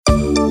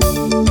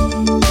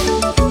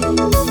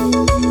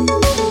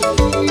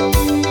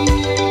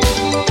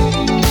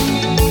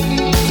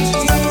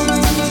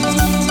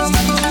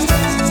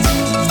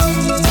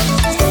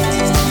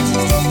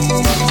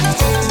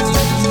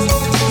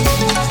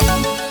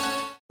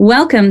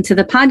Welcome to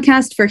the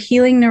podcast for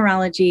Healing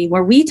Neurology,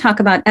 where we talk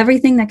about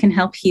everything that can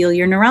help heal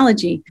your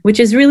neurology, which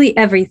is really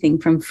everything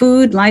from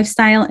food,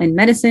 lifestyle, and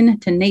medicine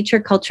to nature,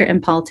 culture,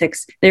 and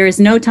politics. There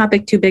is no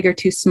topic too big or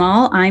too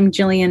small. I'm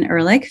Jillian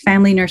Ehrlich,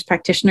 family nurse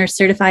practitioner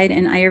certified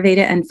in Ayurveda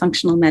and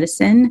functional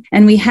medicine.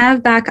 And we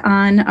have back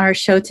on our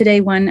show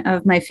today one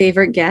of my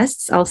favorite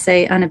guests, I'll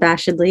say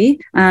unabashedly.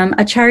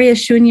 Acharya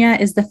Shunya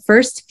is the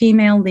first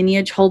female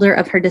lineage holder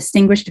of her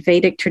distinguished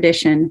Vedic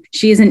tradition.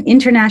 She is an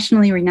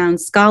internationally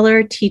renowned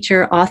scholar,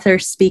 teacher, author,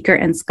 speaker,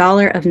 and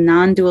scholar of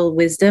non-dual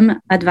wisdom,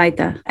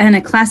 Advaita, and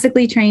a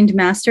classically trained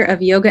master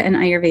of yoga and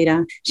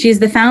Ayurveda. She is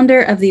the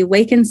founder of the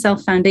Awakened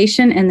Self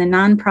Foundation and the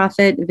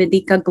nonprofit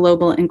Vedika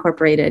Global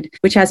Incorporated,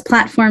 which has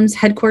platforms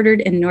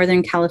headquartered in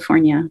Northern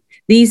California.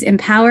 These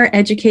empower,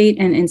 educate,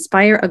 and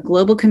inspire a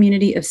global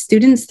community of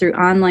students through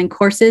online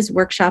courses,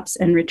 workshops,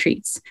 and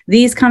retreats.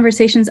 These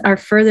conversations are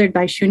furthered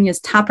by Shunya's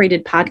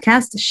top-rated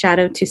podcast,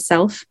 Shadow to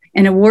Self.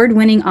 An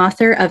award-winning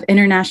author of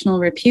international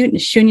repute,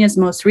 Shunya's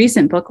most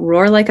recent book,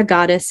 Roar Like a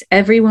Goddess,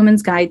 Every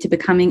Woman's Guide to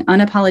Becoming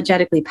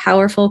Unapologetically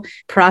Powerful,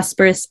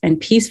 Prosperous,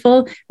 and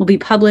Peaceful, will be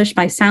published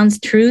by Sounds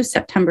True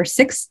September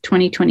 6,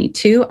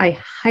 2022. I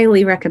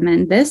highly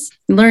recommend this.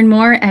 Learn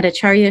more at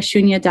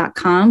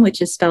acharyashunya.com,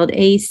 which is spelled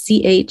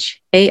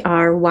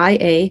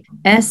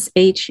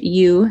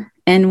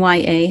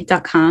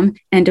ACHARYASHUNYA.com,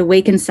 and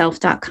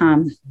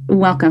awakenself.com.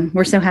 Welcome.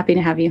 We're so happy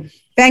to have you.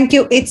 Thank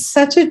you. It's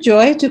such a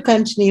joy to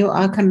continue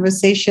our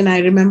conversation. I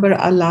remember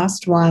our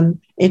last one.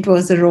 It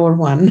was a roar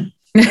one.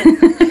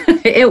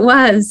 It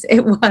was.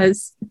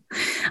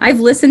 I've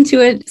listened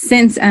to it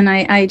since, and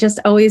I just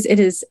always, it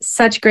is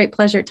such great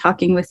pleasure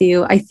talking with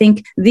you. I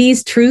think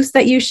these truths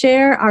that you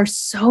share are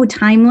so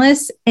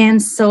timeless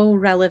and so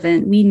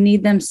relevant. We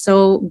need them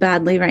so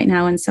badly right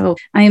now. And so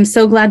I am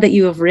so glad that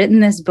you have written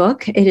this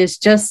book.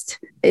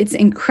 It's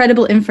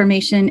incredible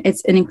information.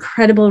 It's an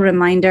incredible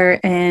reminder,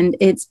 and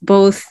it's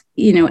both,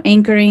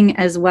 anchoring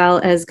as well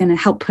as going to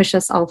help push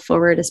us all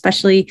forward,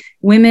 especially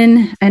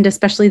women and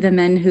especially the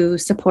men who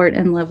support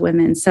and love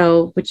women.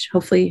 So, which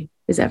hopefully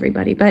is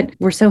everybody, but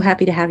we're so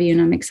happy to have you,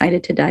 and I'm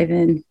excited to dive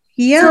in.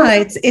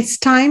 Yeah, it's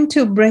time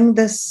to bring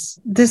this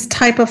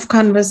type of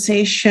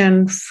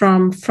conversation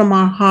from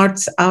our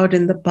hearts out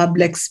in the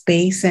public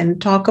space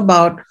and talk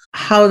about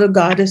how the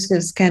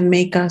goddesses can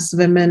make us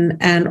women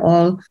and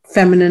all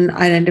feminine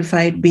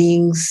identified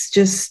beings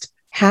just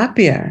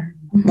happier,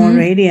 more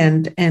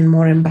radiant, and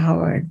more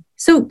empowered.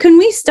 So can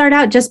we start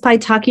out just by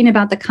talking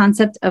about the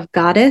concept of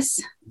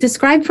goddess?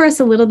 Describe for us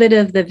a little bit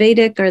of the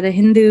Vedic or the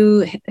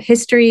Hindu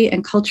history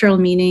and cultural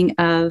meaning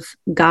of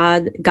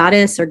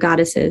goddess or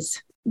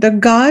goddesses. The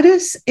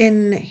goddess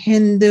in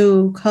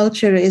Hindu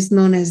culture is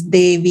known as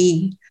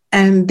Devi,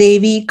 and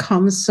Devi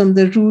comes from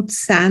the root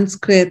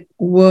Sanskrit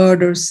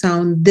word or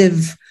sound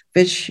div,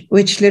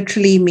 which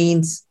literally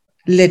means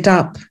lit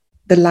up,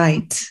 the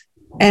light.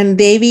 And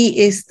Devi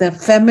is the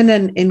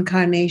feminine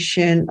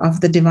incarnation of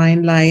the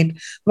divine light,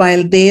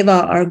 while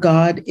Deva, our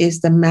God,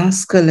 is the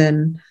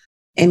masculine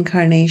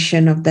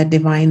incarnation of the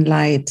divine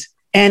light.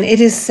 And it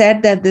is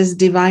said that this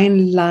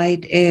divine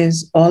light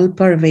is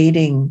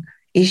all-pervading,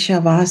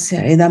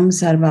 Ishavasya, Idam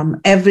Sarvam,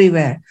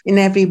 everywhere, in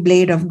every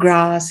blade of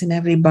grass, in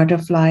every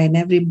butterfly, in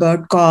every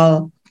bird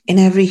call, in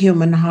every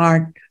human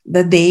heart.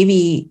 The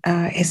Devi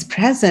is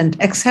present,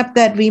 except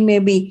that we may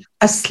be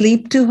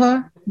asleep to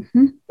her.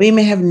 We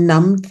may have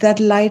numbed that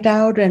light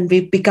out and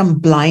we've become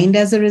blind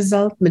as a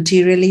result,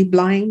 materially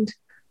blind.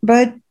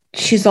 But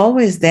she's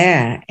always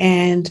there.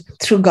 And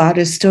through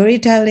goddess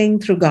storytelling,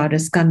 through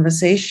goddess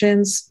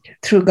conversations,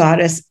 through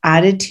goddess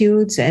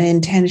attitudes and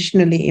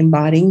intentionally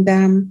embodying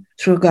them,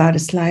 through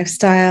goddess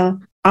lifestyle,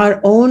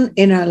 our own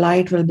inner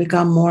light will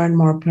become more and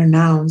more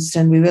pronounced,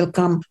 and we will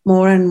come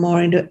more and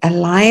more into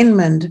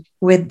alignment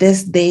with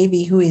this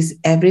Devi who is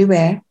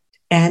everywhere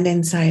and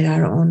inside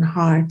our own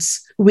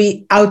hearts.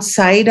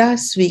 Outside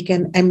us, we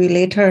can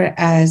emulate her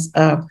as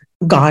a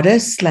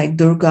goddess like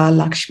Durga,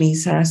 Lakshmi,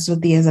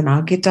 Saraswati as an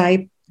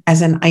archetype,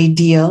 as an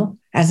ideal,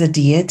 as a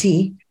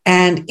deity.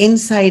 And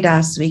inside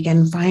us, we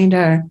can find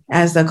her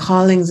as the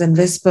callings and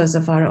whispers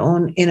of our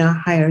own inner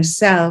higher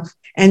self.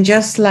 And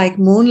just like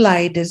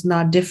moonlight is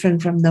not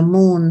different from the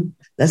moon,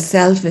 the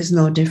self is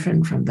no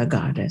different from the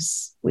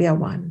goddess. We are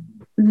one.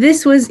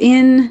 This was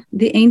in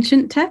the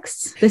ancient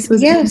texts?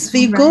 Yes,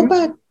 we go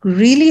back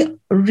really,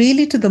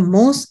 really to the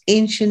most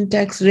ancient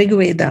text, Rig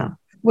Veda,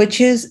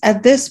 which is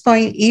at this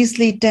point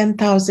easily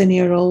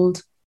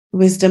 10,000-year-old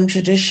wisdom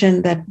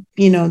tradition that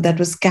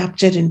was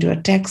captured into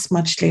a text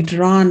much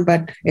later on,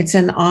 but it's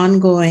an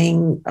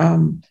ongoing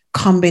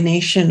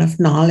combination of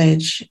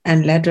knowledge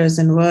and letters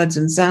and words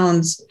and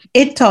sounds.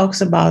 It talks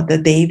about the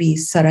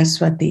Devis,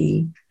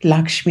 Saraswati,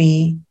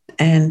 Lakshmi,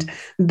 and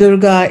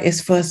Durga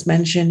is first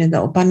mentioned in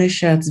the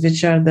Upanishads,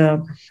 which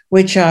are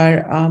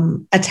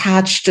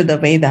attached to the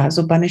Vedas.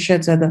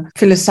 Upanishads are the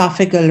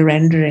philosophical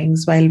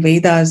renderings, while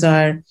Vedas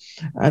are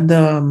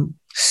the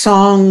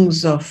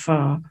songs of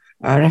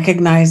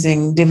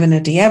recognizing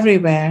divinity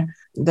everywhere.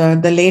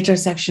 The later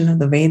section of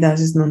the Vedas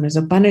is known as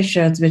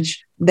Upanishads,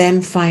 which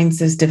then finds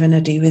this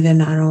divinity within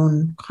our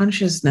own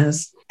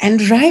consciousness.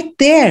 And right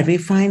there, we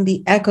find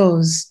the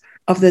echoes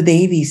of the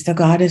Devis, the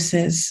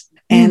goddesses,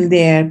 and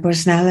their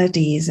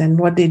personalities and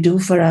what they do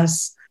for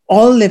us.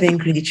 All living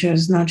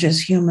creatures, not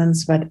just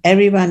humans, but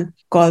everyone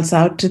calls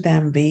out to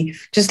them. We,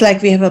 just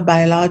like we have a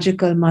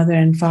biological mother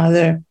and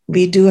father,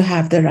 we do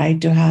have the right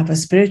to have a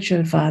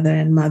spiritual father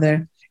and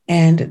mother.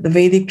 And the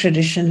Vedic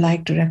tradition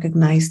like to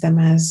recognize them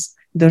as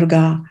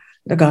Durga,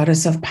 the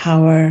goddess of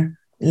power,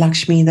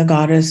 Lakshmi, the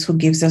goddess who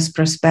gives us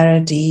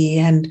prosperity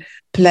and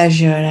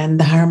pleasure, and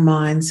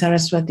Dharma, and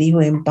Saraswati, who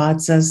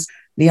imparts us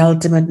the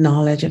ultimate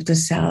knowledge of the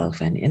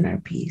self and inner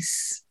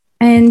peace.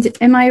 And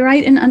am I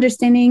right in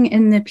understanding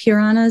in the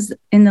Puranas,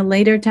 in the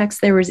later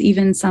texts, there was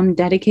even some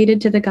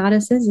dedicated to the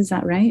goddesses? Is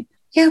that right?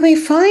 Yeah, we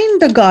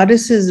find the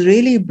goddesses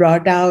really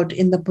brought out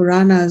in the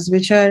Puranas,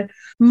 which are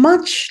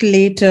much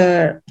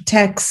later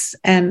texts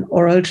and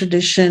oral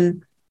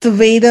tradition. The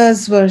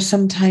Vedas were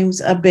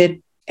sometimes a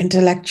bit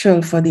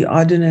intellectual for the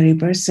ordinary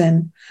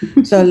person.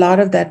 So a lot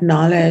of that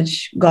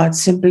knowledge got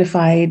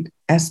simplified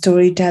as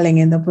storytelling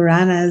in the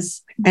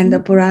Puranas. And the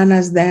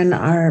Puranas then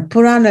are,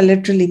 Purana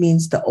literally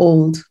means the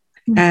old.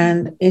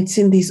 And it's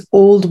in these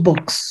old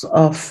books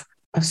of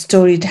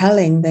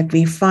storytelling that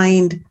we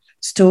find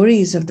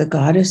stories of the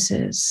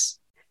goddesses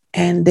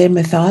and their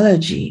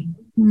mythology.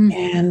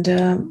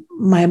 And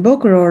my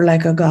book, Roar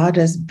Like a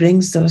Goddess,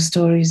 brings those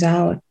stories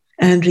out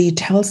and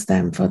retells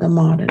them for the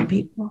modern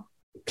people.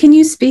 Can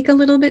you speak a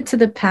little bit to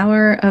the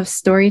power of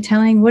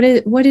storytelling? What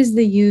is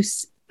the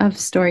use of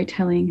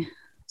storytelling?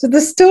 So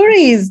the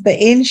stories, the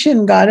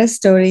ancient goddess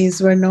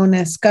stories, were known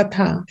as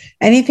katha.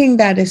 Anything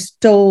that is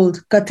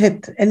told,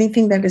 kathit,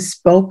 anything that is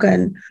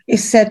spoken,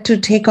 is said to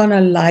take on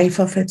a life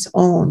of its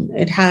own.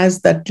 It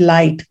has that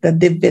light, the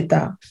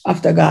divyata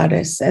of the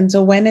goddess. And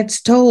so when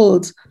it's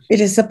told, it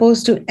is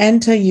supposed to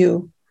enter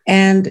you.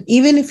 And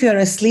even if you're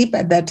asleep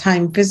at that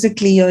time,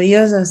 physically, your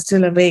ears are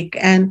still awake,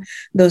 and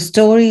those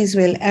stories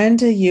will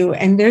enter you,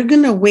 and they're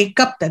going to wake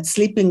up that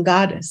sleeping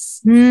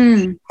goddess.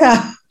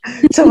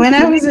 So when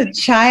I was a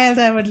child,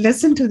 I would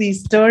listen to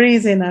these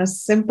stories in our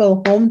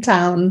simple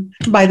hometown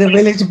by the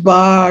village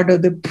bard or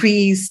the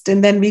priest.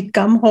 And then we'd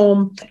come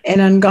home,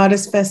 and on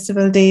goddess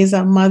festival days,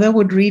 our mother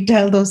would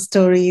retell those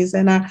stories.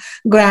 And our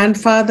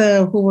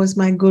grandfather, who was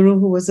my guru,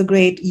 who was a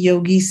great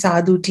yogi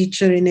sadhu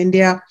teacher in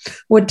India,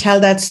 would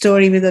tell that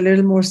story with a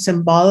little more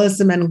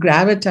symbolism and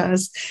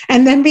gravitas.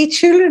 And then we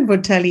children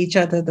would tell each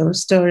other those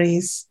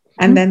stories.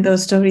 And then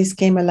those stories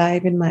came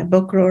alive in my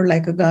book, Roar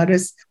Like a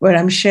Goddess, where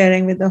I'm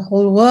sharing with the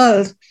whole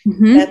world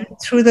that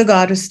through the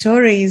goddess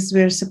stories,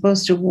 we're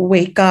supposed to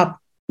wake up,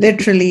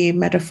 literally,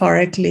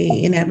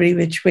 metaphorically, in every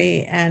which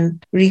way,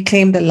 and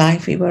reclaim the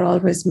life we were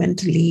always meant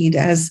to lead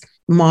as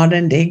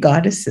modern day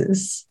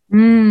goddesses.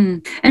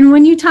 And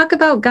when you talk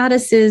about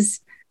goddesses,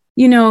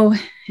 you know,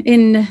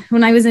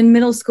 when I was in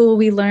middle school,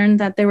 we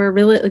learned that there were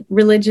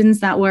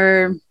religions that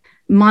were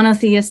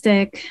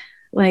monotheistic,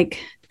 like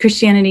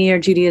Christianity or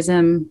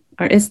Judaism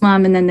or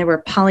Islam, and then there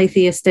were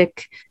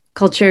polytheistic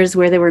cultures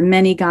where there were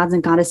many gods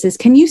and goddesses.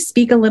 Can you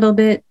speak a little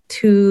bit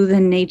to the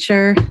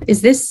nature?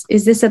 Is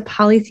this a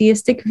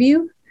polytheistic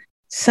view?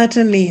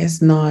 Certainly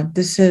is not.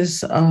 This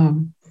is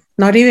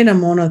not even a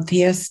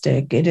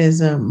monotheistic. It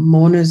is a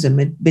monism.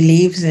 It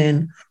believes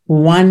in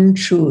one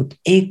truth,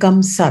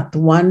 ekam sat,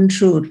 one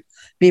truth,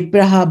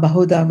 vipraha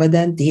bahuda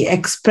vadanti,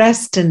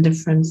 expressed in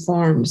different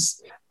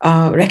forms.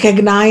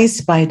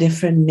 Recognized by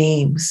different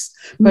names.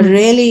 But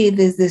really,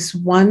 there's this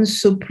one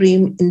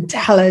supreme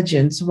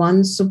intelligence,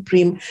 one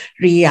supreme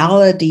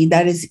reality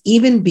that is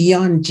even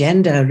beyond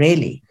gender,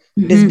 really.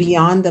 It is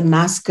beyond the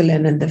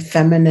masculine and the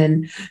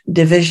feminine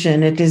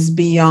division. It is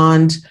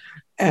beyond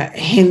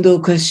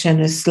Hindu, Christian,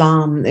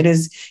 Islam. It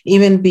is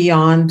even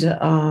beyond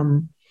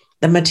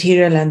the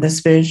material and the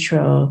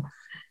spiritual.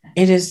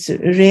 It is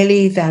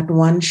really that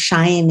one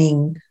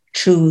shining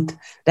truth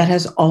that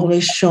has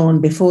always shown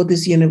before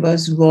this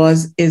universe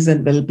was, is,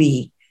 and will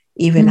be.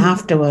 Even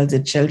afterwards,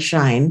 it shall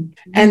shine.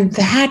 And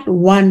that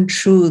one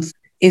truth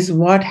is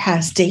what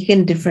has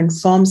taken different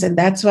forms. And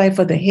that's why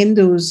for the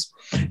Hindus,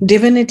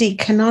 divinity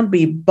cannot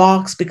be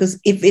boxed, because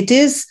if it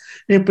is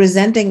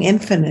representing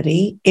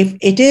infinity, if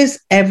it is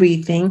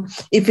everything,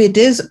 if it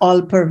is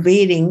all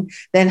pervading,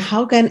 then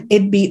how can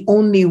it be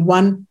only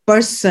one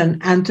person,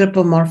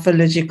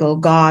 anthropomorphological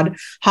God?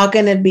 How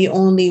can it be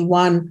only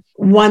one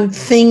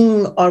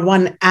thing or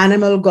one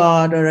animal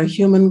God or a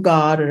human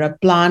God or a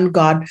plant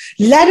God?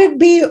 Let it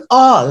be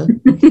all.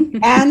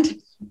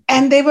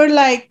 and they were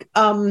like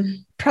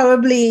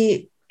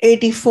probably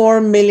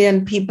 84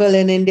 million people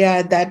in India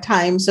at that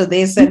time. So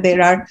they said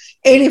there are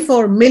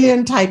 84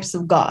 million types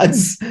of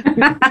gods,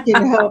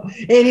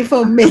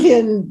 84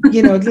 million,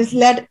 just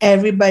let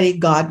everybody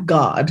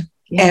God.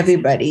 Yes.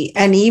 Everybody.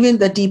 And even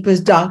the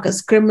deepest,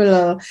 darkest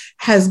criminal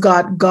has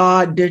got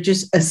God. They're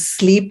just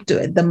asleep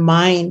to it. The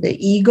mind, the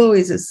ego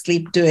is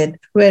asleep to it,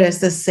 whereas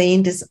the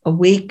saint is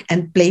awake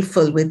and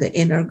playful with the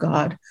inner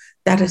God.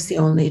 That is the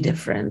only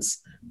difference.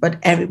 But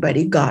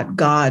everybody got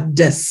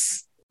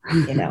goddess.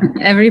 you know.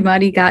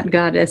 Everybody got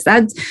goddess.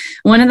 That's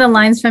one of the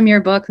lines from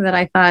your book that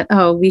I thought,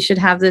 oh, we should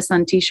have this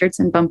on t-shirts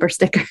and bumper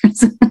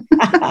stickers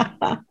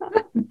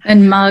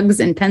and mugs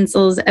and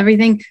pencils,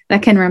 everything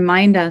that can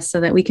remind us so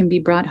that we can be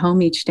brought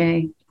home each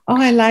day. Oh,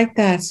 I like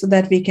that. So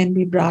that we can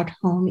be brought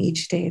home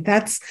each day.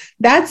 That's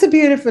a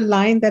beautiful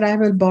line that I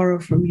will borrow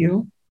from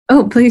you.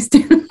 Oh, please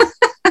do.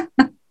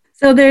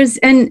 So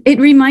and it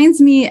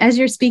reminds me, as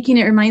you're speaking,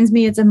 it reminds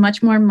me, it's a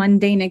much more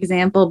mundane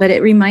example, but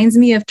it reminds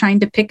me of trying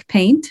to pick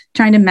paint,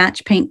 trying to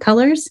match paint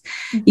colors.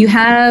 Mm-hmm. You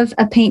have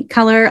a paint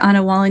color on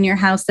a wall in your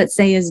house that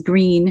say is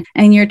green,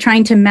 and you're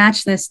trying to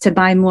match this to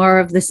buy more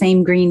of the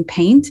same green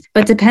paint.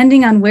 But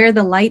depending on where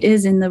the light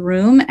is in the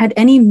room, at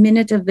any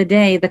minute of the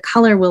day, the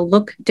color will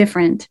look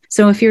different.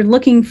 So if you're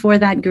looking for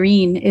that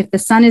green, if the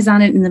sun is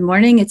on it in the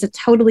morning, it's a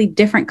totally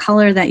different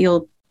color that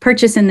you'll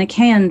purchase in the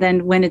can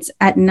than when it's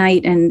at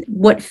night. And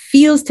what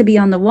feels to be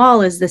on the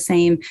wall is the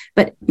same,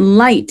 but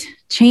light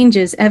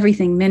changes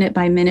everything minute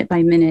by minute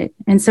by minute.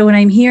 And so what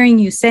I'm hearing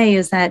you say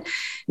is that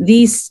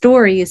these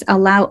stories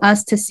allow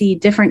us to see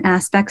different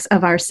aspects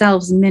of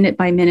ourselves minute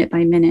by minute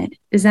by minute.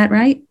 Is that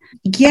right?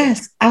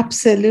 Yes,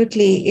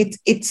 absolutely.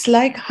 It's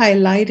like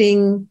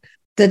highlighting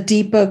the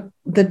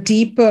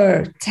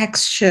deeper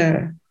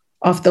texture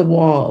of the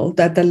wall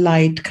that the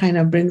light kind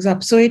of brings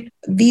up. So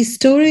these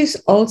stories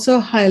also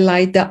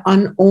highlight the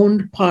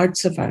unowned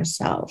parts of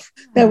ourselves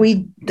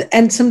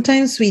and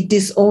sometimes we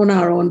disown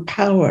our own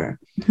power,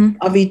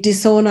 or we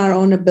disown our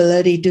own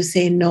ability to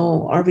say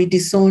no, or we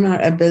disown our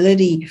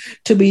ability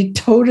to be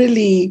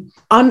totally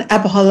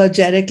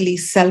unapologetically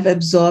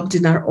self-absorbed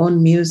in our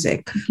own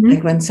music.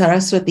 Like when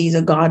Saraswati is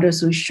a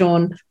goddess who's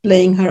shown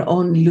playing her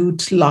own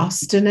lute,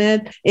 lost in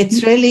it.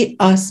 It's really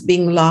us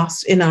being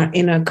lost in our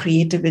inner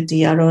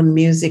creativity, our own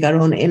music, our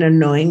own inner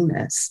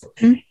knowingness.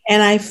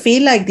 And I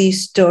feel like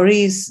these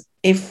stories,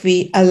 if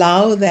we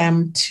allow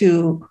them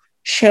to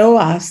show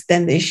us,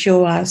 then they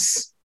show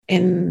us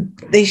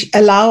they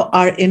allow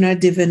our inner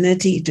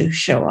divinity to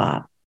show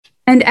up.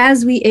 And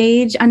as we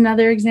age,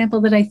 another example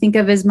that I think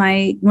of is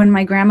when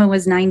my grandma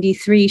was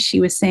 93,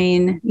 she was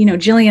saying,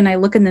 Jillian, I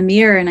look in the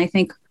mirror and I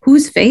think,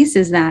 whose face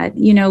is that?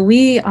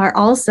 We are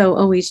also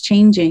always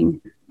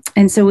changing.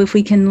 And so if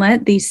we can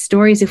let these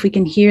stories, if we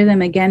can hear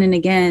them again and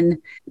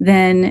again,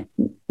 then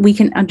we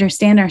can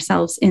understand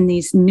ourselves in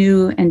these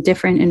new and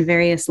different and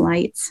various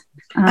lights.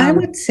 I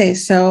would say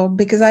so,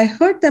 because I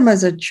heard them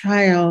as a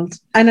child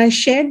and I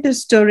shared the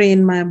story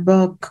in my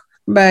book,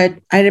 but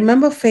I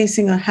remember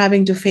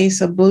having to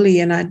face a bully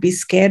and I'd be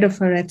scared of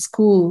her at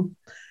school.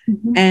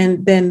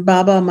 And then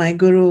Baba, my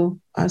guru,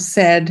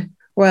 said,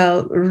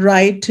 well,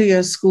 ride to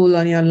your school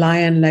on your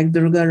lion like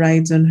Durga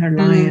rides on her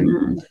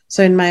lion.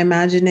 So in my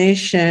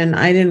imagination,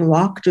 I didn't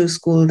walk to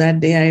school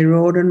that day. I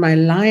rode on my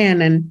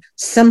lion and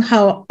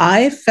somehow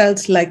I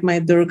felt like my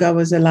Durga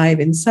was alive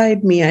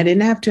inside me. I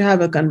didn't have to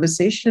have a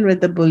conversation with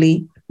the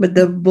bully, but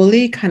the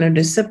bully kind of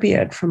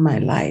disappeared from my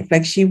life.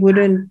 Like she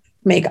wouldn't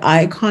make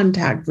eye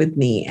contact with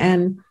me.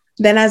 And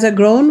then as a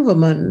grown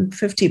woman,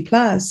 50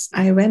 plus,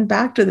 I went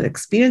back to the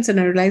experience and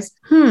I realized,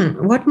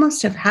 what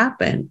must have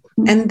happened?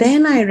 And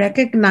then I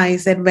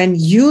recognized that when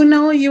you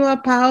know you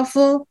are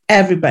powerful,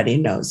 everybody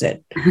knows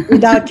it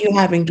without you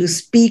having to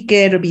speak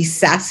it or be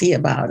sassy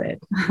about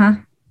it.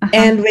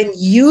 And when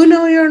you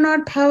know you're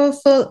not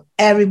powerful,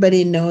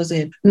 everybody knows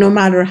it, no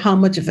matter how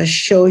much of a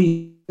show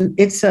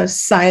it's a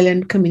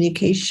silent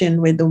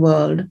communication with the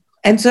world.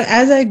 And so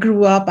as I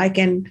grew up, I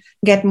can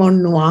get more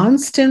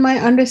nuanced in my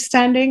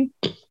understanding.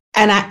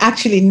 And I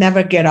actually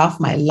never get off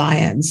my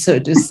lion, so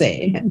to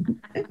say,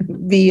 and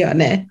be on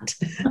it.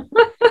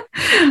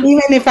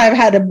 Even if I've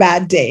had a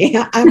bad day,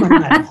 I'm on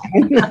my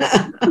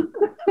lion.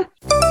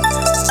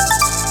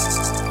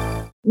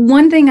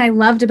 One thing I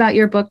loved about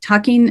your book,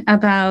 talking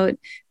about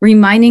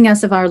reminding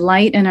us of our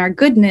light and our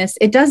goodness,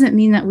 it doesn't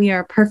mean that we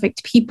are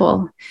perfect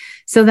people.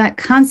 So that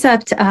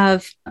concept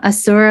of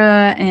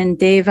Asura and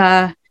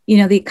Deva,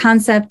 the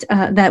concept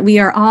that we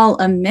are all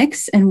a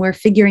mix and we're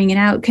figuring it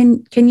out.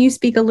 Can you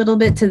speak a little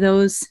bit to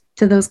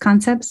those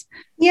concepts?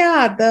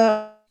 Yeah,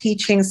 the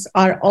teachings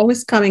are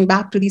always coming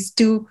back to these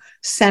two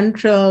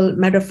central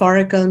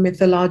metaphorical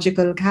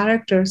mythological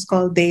characters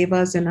called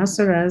Devas and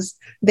Asuras.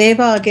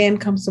 Deva again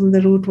comes from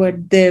the root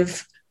word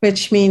Div,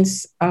 which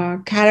means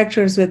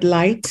characters with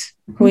light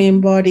who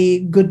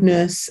embody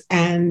goodness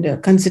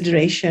and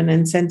consideration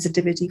and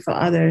sensitivity for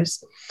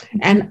others.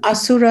 And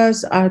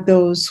Asuras are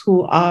those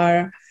who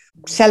are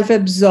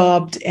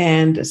self-absorbed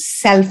and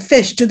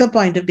selfish to the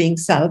point of being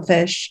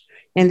selfish,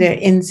 and they're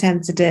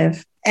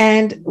insensitive.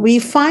 And we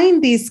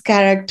find these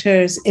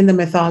characters in the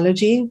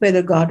mythology where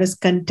the goddess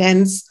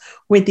contends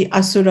with the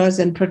Asuras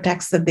and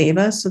protects the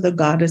Devas. So the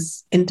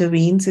goddess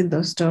intervenes in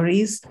those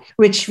stories,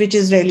 which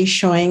is really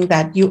showing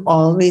that you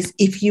always,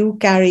 if you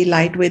carry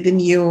light within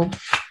you,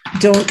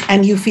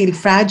 and you feel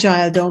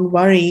fragile, don't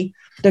worry.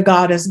 The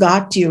goddess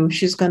got you.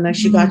 She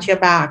got your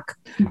back.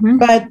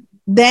 But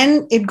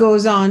then it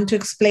goes on to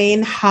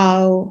explain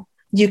how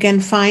you can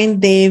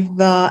find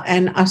Deva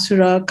and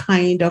Asura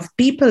kind of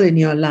people in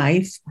your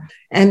life.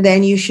 And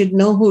then you should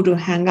know who to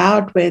hang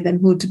out with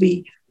and who to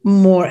be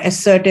more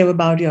assertive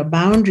about your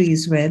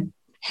boundaries with.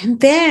 And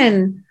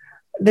then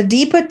the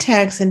deeper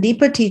texts and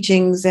deeper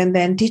teachings, and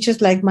then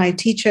teachers like my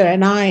teacher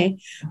and I,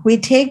 we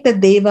take the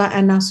Deva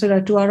and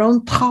Asura to our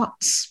own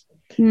thoughts.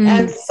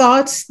 And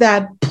thoughts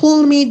that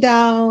pull me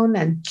down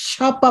and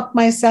chop up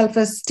my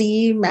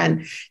self-esteem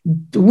and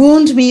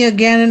wound me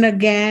again and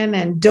again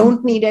and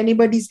don't need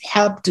anybody's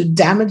help to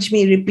damage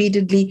me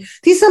repeatedly.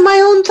 These are my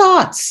own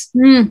thoughts.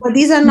 But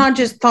these are not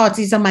just thoughts.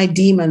 These are my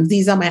demons.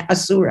 These are my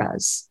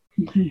asuras.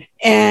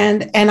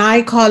 And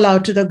I call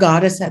out to the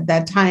goddess at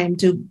that time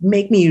to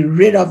make me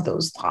rid of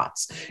those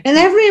thoughts. And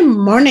every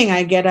morning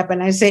I get up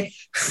and I say,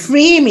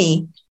 free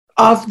me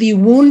of the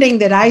wounding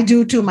that I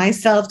do to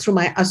myself through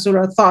my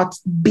asura thoughts.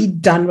 Be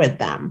done with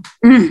them.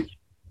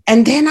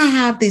 And then I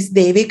have these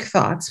Devic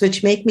thoughts,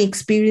 which make me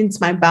experience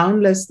my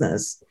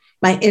boundlessness,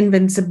 my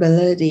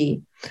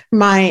invincibility,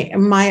 my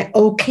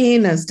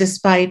okayness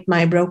despite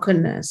my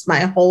brokenness, my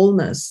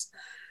wholeness,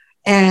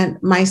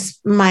 and my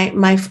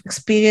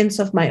experience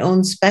of my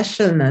own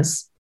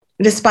specialness,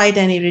 despite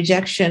any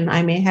rejection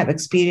I may have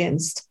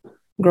experienced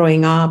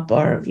growing up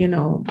or,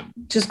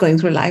 just going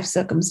through life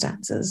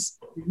circumstances.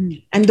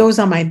 And those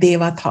are my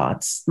Deva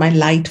thoughts, my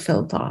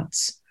light-filled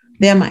thoughts.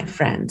 They're my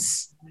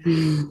friends.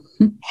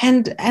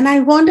 And I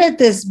wanted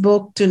this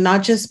book to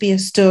not just be a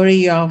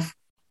story of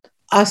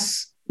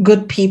us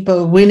good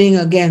people winning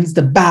against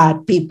the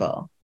bad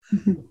people,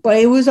 but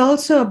it was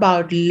also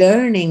about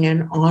learning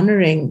and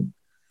honoring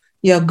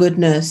your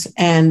goodness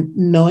and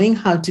knowing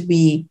how to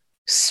be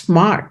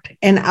smart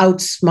and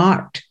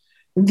outsmart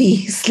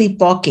the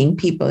sleepwalking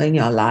people in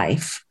your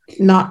life.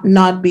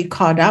 Not be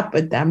caught up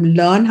with them.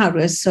 Learn how to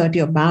assert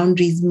your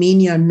boundaries, mean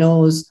your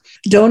no's.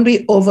 Don't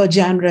be over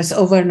generous,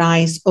 over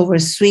nice, over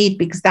sweet,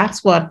 because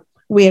that's what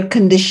we're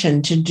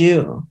conditioned to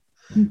do.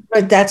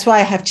 But that's why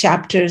I have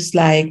chapters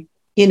like,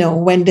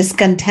 when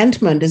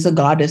discontentment is a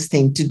goddess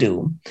thing to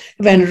do,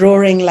 when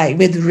roaring like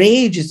with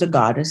rage is a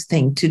goddess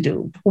thing to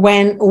do,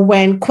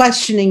 when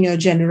questioning your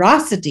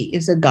generosity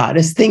is a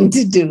goddess thing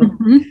to do.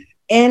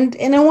 And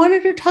I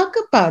wanted to talk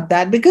about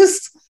that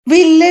because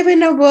we live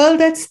in a world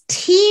that's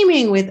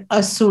teeming with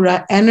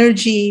asura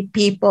energy,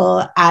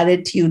 people,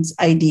 attitudes,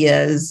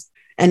 ideas,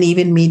 and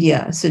even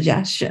media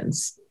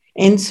suggestions.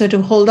 And so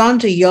to hold on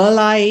to your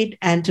light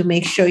and to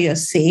make sure you're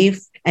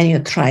safe and you're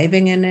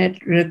thriving in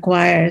it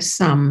requires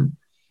some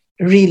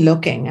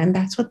relooking. And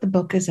that's what the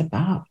book is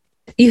about.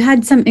 You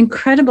had some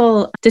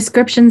incredible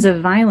descriptions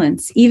of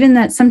violence, even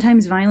that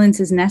sometimes violence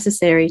is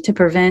necessary to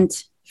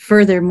prevent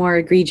further, more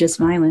egregious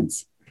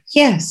violence.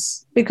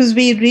 Yes, because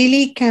we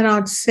really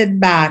cannot sit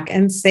back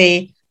and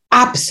say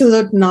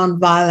absolute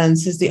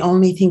nonviolence is the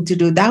only thing to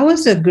do. That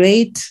was a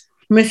great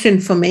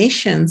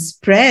misinformation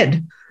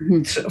spread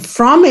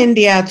from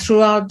India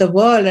throughout the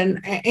world.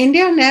 And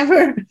India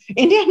never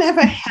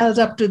held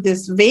up to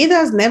this.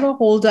 Vedas never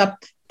hold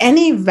up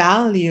any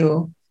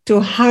value to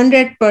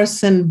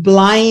 100%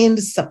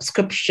 blind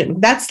subscription.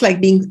 That's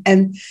like being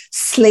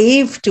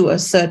enslaved to a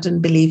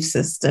certain belief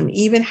system,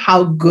 even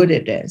how good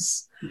it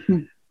is.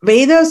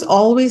 Vedas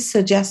always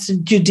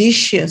suggested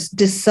judicious,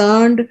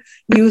 discerned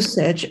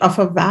usage of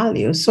a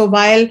value. So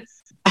while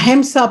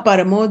ahimsa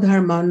paramo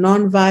dharma,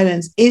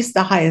 non-violence, is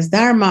the highest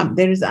dharma,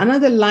 there is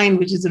another line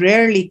which is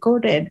rarely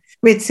quoted,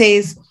 which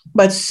says,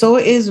 but so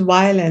is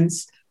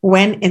violence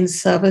when in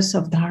service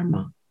of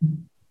dharma.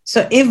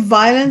 So if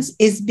violence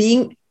is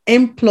being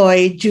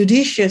employed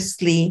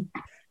judiciously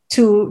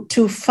to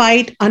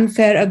fight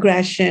unfair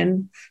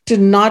aggression, to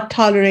not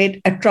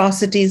tolerate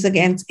atrocities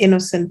against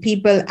innocent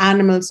people,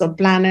 animals, or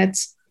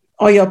planets,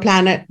 or your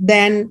planet,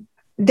 then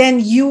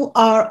you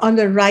are on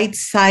the right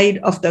side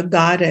of the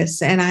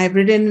goddess. And I've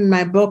written in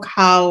my book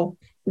how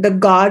the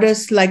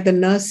goddess, like the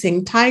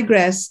nursing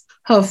tigress,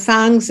 her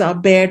fangs are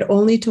bared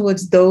only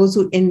towards those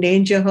who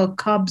endanger her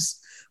cubs,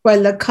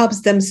 while the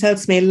cubs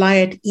themselves may lie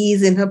at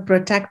ease in her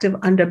protective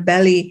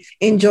underbelly,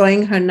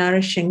 enjoying her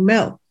nourishing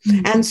milk.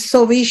 And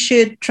so we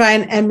should try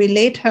and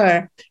emulate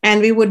her.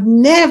 And we would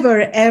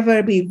never,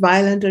 ever be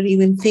violent or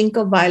even think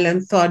of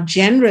violent thought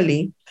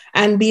generally,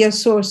 and be a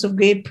source of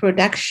great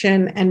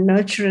protection and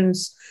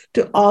nurturance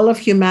to all of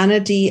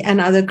humanity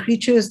and other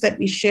creatures that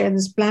we share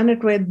this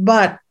planet with.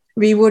 But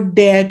we would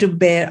dare to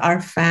bare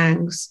our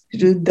fangs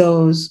to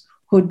those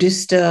who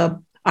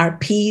disturb our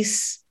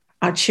peace,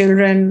 our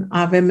children,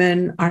 our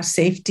women, our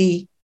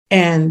safety,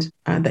 and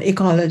the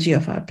ecology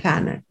of our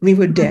planet. We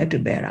would dare to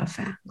bare our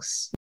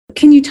fangs.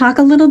 Can you talk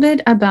a little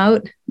bit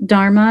about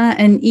Dharma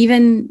and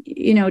even,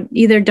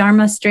 either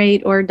Dharma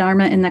straight or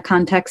Dharma in the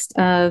context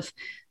of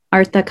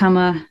Artha,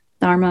 Kama,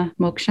 Dharma,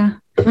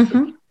 Moksha?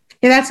 Yeah,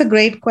 that's a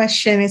great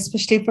question,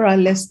 especially for our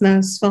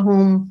listeners for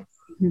whom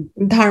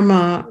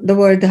Dharma, the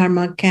word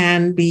Dharma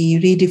can be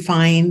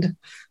redefined,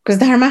 because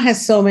Dharma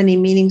has so many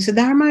meanings. So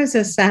Dharma is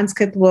a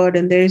Sanskrit word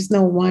and there is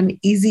no one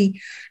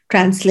easy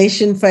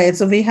translation for it.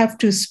 So we have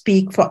to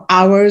speak for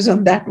hours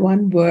on that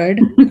one word.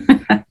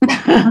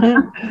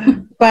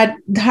 But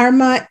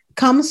Dharma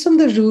comes from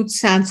the root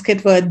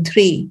Sanskrit word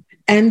dhri.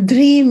 and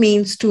dri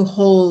means to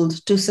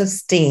hold, to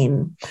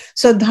sustain.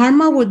 So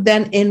dharma would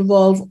then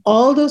involve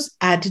all those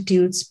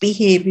attitudes,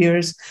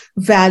 behaviors,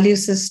 value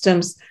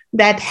systems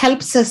that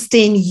help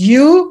sustain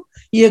you,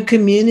 your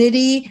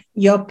community,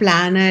 your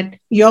planet,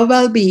 your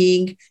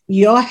well-being,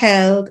 your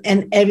health,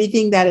 and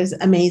everything that is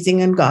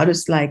amazing and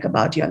goddess-like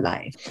about your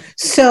life.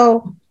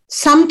 So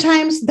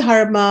sometimes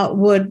dharma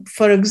would,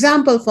 for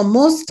example, for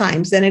most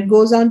times, then it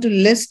goes on to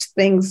list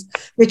things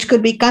which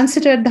could be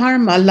considered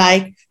dharma,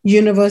 like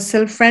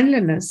universal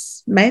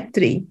friendliness,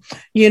 maitri,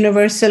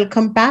 universal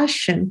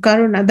compassion,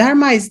 karuna.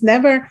 Dharma is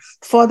never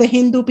for the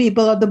Hindu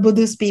people or the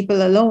Buddhist people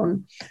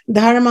alone.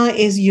 Dharma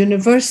is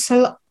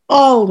universal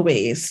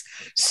always.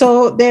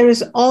 So there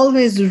is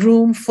always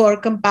room for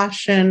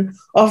compassion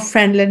or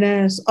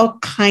friendliness or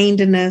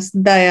kindness,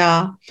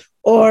 daya,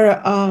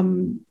 or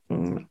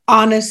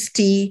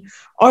honesty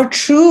or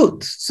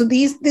truth. So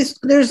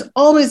there's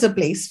always a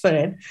place for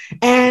it.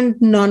 And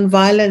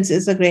nonviolence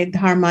is a great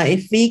dharma.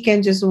 If we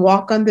can just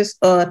walk on this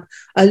earth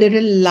a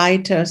little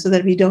lighter so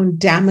that we don't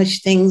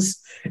damage things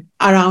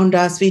around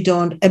us, we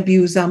don't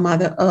abuse our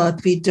mother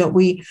earth,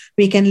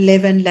 we can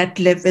live and let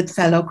live with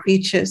fellow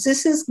creatures.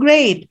 This is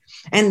great.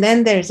 And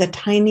then there's a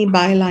tiny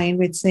byline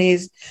which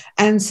says,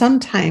 and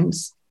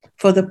sometimes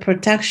for the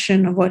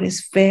protection of what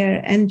is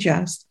fair and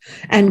just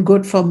and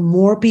good for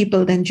more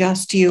people than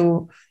just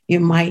you, you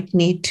might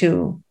need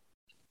to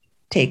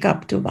take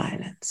up to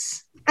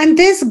violence. And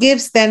this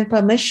gives then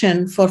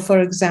permission for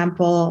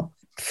example,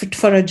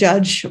 for a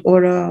judge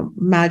or a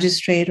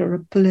magistrate or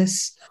a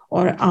police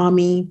or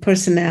army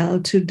personnel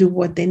to do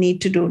what they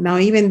need to do. Now,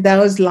 even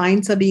those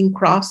lines are being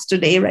crossed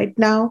today, right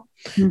now.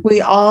 Mm-hmm. We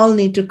all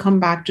need to come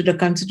back to the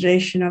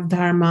consideration of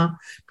dharma,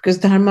 because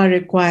dharma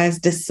requires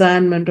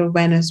discernment of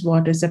when is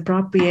what is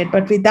appropriate.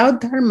 But without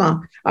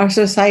dharma, our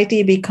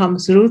society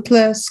becomes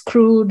ruthless,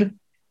 crude,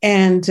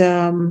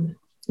 and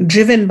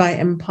driven by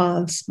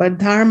impulse. But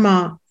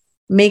dharma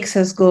makes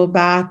us go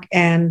back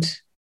and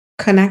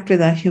connect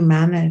with our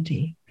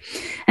humanity.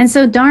 And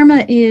so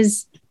dharma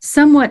is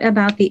somewhat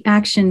about the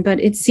action, but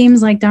it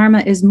seems like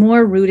dharma is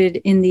more rooted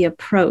in the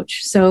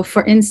approach. So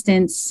for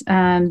instance,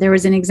 there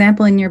was an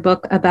example in your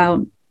book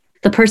about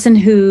the person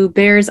who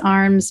bears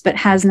arms but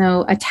has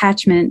no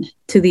attachment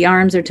to the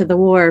arms or to the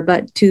war,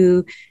 but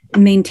to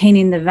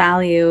maintaining the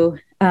value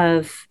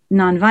of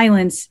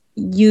nonviolence,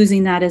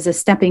 using that as a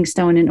stepping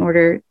stone in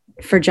order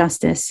for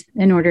justice,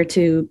 in order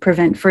to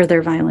prevent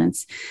further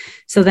violence.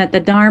 So that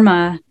the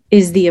dharma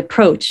is the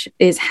approach,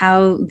 is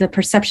how the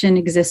perception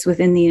exists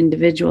within the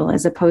individual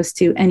as opposed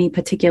to any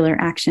particular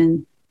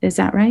action. Is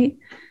that right?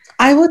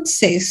 I would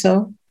say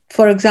so.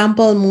 For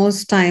example,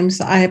 most times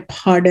I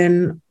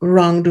pardon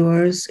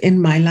wrongdoers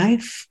in my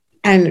life.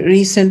 And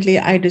recently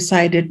I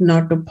decided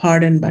not to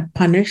pardon, but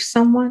punish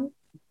someone.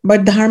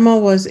 But dharma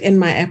was in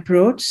my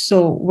approach.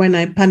 So when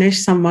I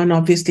punished someone,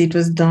 obviously it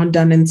was not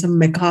done in some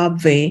macabre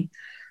way,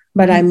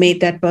 but I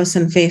made that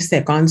person face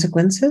their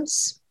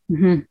consequences.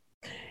 Mm-hmm.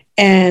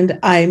 And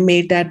I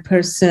made that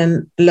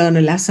person learn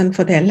a lesson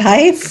for their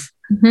life,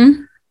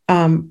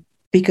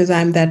 because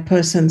I'm that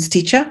person's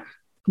teacher.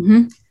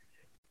 Mm-hmm.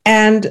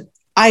 And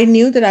I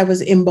knew that I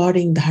was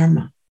embodying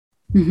dharma.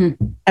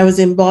 Mm-hmm. I was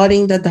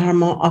embodying the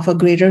dharma of a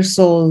greater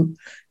soul,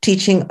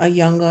 teaching a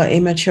younger,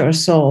 immature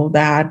soul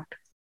that,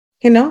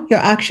 your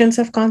actions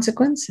have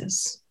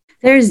consequences.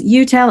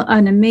 You tell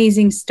an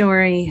amazing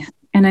story,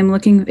 and I'm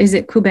looking, is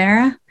it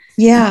Kubera?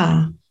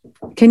 Yeah.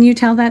 Can you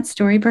tell that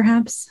story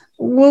perhaps?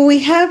 Well, we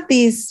have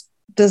this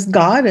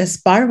goddess,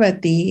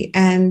 Parvati,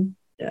 and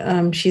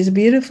she's a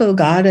beautiful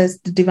goddess,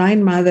 the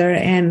Divine Mother,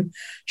 and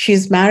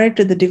she's married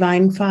to the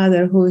Divine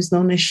Father, who is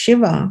known as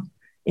Shiva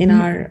in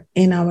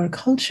our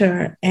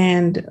culture.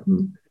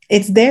 And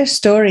it's their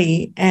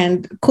story.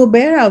 And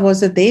Kubera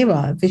was a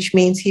deva, which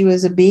means he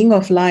was a being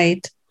of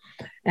light.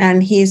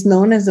 And he is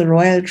known as the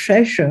royal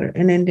treasure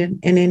in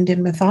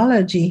Indian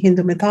mythology,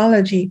 Hindu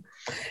mythology.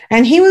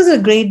 And he was a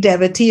great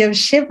devotee of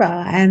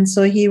Shiva. And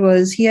so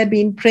he had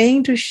been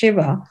praying to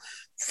Shiva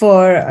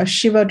for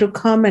Shiva to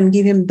come and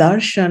give him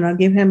darshan, or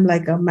give him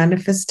like a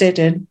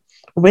manifested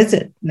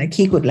visit. Like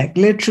he could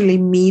literally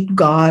meet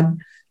God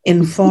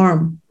in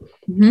form.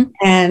 Mm-hmm.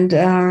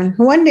 And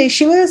one day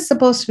Shiva was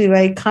supposed to be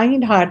very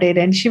kind-hearted,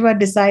 and Shiva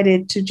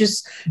decided to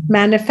just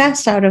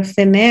manifest out of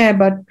thin air.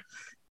 But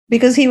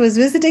because he was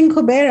visiting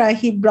Kubera,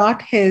 he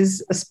brought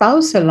his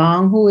spouse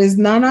along, who is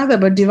none other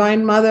but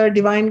Divine Mother,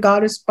 Divine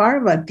Goddess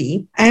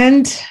Parvati.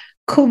 And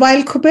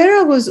while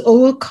Kubera was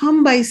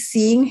overcome by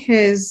seeing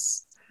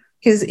his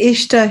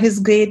Ishta, his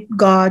great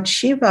god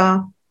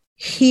Shiva,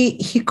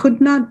 he could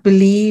not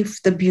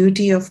believe the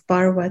beauty of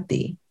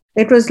Parvati.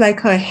 It was like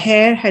her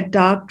hair had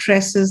dark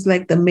tresses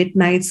like the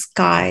midnight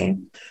sky.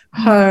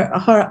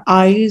 Her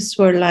eyes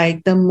were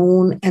like the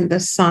moon and the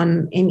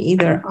sun in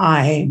either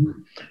eye.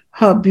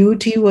 Her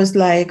beauty was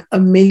like a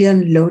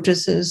million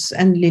lotuses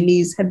and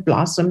lilies had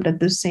blossomed at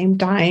the same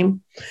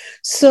time.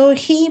 So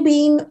he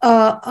being,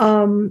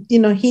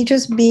 he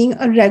just being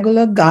a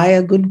regular guy,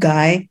 a good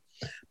guy.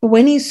 But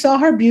when he saw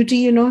her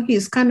beauty,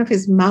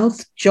 his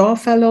mouth jaw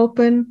fell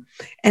open.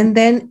 And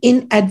then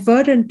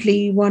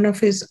inadvertently, one of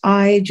his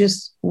eye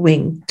just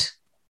winked.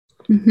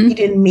 He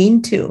didn't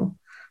mean to,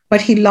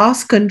 but he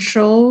lost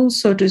control,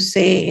 so to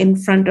say, in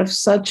front of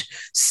such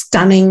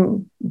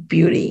stunning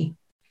beauty.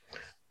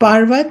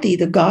 Parvati,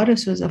 the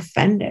goddess, was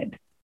offended.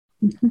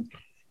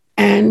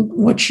 And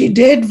what she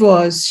did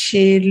was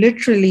she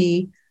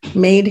literally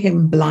made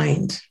him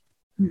blind.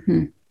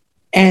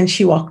 And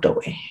she walked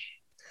away.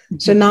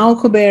 So now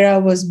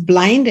Kubera was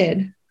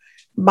blinded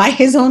by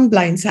his own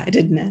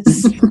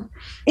blindsidedness.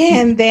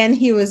 And then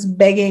he was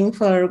begging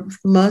for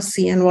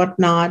mercy and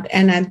whatnot.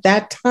 And at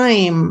that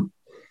time,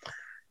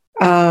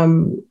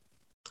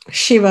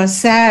 Shiva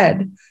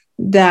said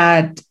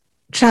that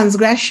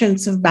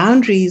transgressions of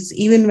boundaries,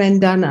 even when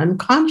done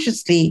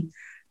unconsciously,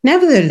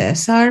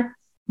 nevertheless are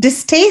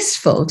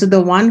distasteful to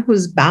the one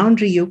whose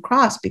boundary you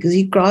cross, because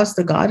you crossed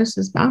the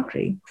goddess's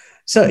boundary.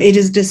 So it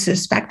is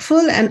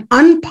disrespectful and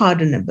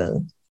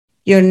unpardonable.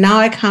 You're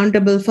now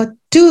accountable for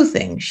two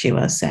things,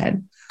 Shiva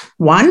said.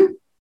 One,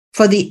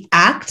 for the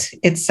act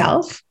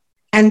itself,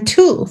 and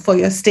two, for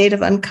your state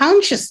of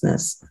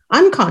unconsciousness.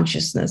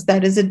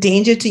 That is a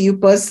danger to you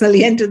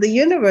personally and to the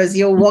universe.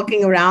 You're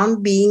walking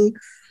around being,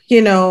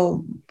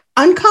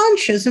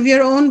 unconscious of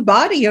your own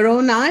body, your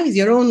own eyes,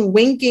 your own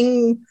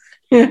winking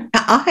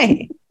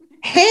eye.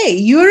 Hey,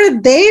 you're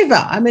a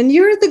deva. I mean,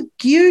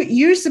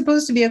 you're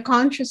supposed to be a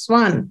conscious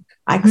one.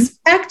 I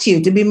expect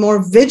you to be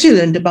more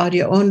vigilant about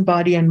your own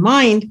body and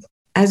mind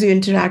as you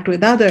interact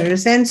with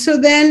others. And so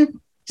then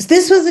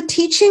this was a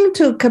teaching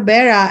to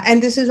Kubera,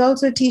 and this is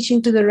also a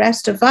teaching to the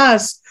rest of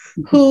us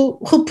who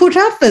put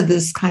up with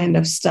this kind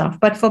of stuff.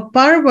 But for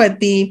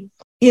Parvati,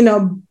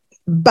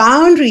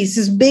 boundaries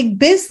is big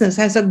business.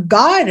 As a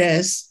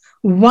goddess,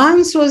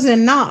 once was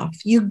enough.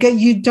 You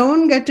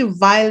don't get to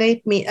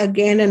violate me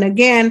again and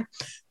again.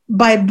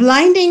 By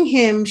blinding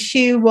him,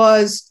 she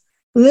was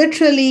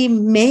literally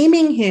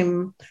maiming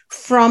him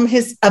from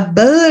his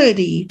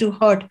ability to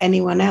hurt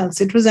anyone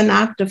else. It was an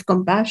act of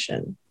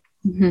compassion.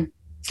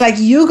 It's like,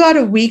 you got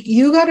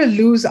a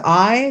loose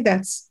eye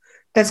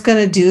that's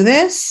going to do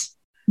this,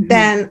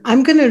 then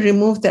I'm going to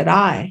remove that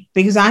eye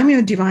because I'm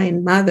your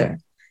divine mother.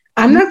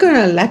 I'm not going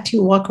to let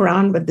you walk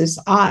around with this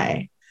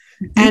eye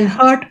and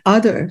hurt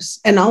others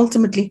and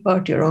ultimately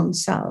hurt your own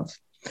self.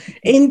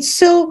 And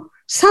so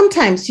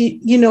sometimes,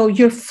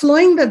 you're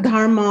flowing the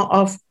dharma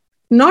of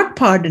not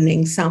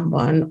pardoning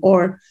someone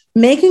or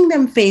making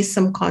them face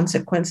some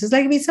consequences.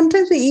 Like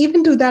sometimes we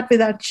even do that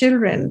with our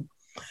children.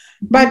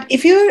 But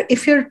if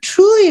you're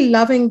truly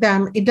loving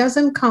them, it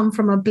doesn't come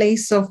from a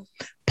place of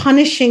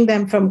punishing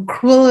them from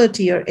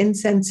cruelty or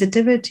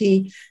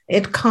insensitivity.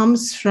 It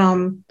comes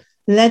from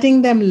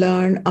letting them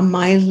learn a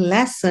mild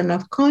lesson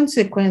of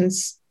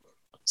consequence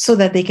so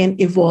that they can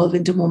evolve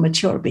into more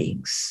mature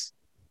beings.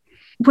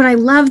 What I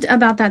loved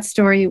about that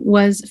story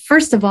was,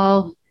 first of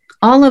all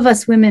of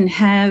us women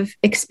have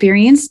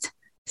experienced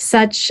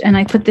such, and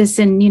I put this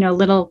in,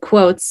 little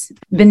quotes,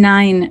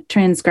 benign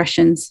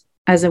transgressions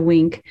as a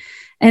wink.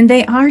 And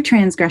they are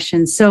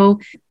transgressions. So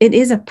it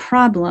is a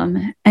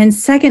problem. And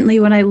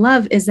secondly, what I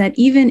love is that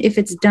even if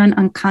it's done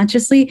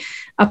unconsciously,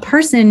 a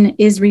person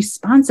is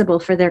responsible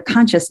for their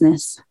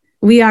consciousness.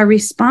 We are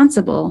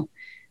responsible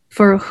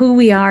for who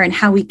we are and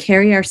how we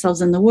carry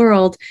ourselves in the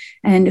world,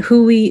 and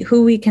who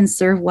we can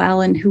serve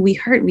well and who we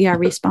hurt. We are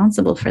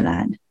responsible for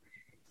that.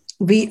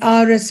 We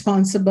are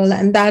responsible.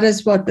 And that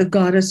is what the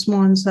goddess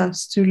wants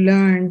us to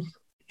learn.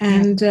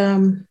 And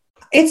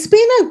it's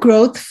been a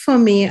growth for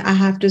me, I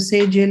have to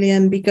say,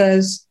 Jillian,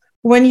 because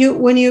when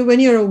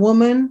you're a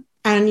woman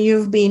and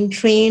you've been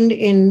trained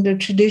in the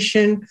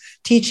tradition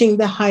teaching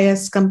the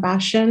highest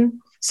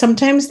compassion,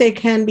 sometimes there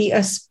can be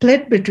a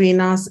split between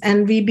us,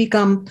 and we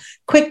become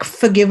quick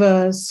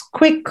forgivers,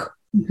 quick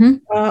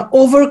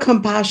over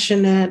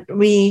compassionate.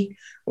 We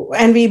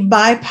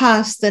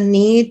bypass the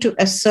need to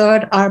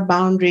assert our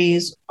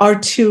boundaries or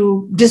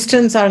to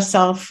distance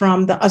ourselves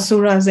from the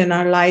asuras in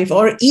our life,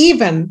 or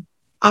even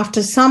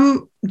after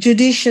some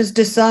judicious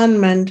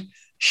discernment,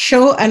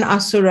 show an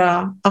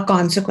asura a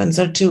consequence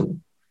or two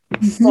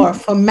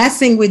for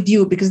messing with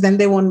you, because then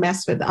they won't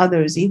mess with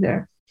others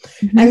either.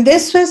 And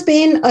this has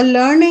been a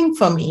learning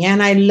for me.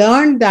 And I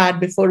learned that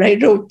before I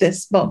wrote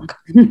this book.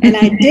 And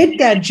I did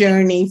that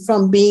journey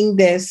from being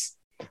this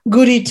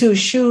goody two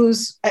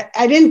shoes.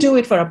 I didn't do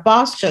it for a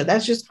posture.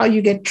 That's just how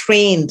you get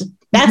trained.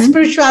 That's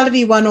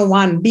spirituality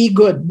 101. Be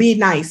good, be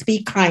nice,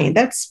 be kind.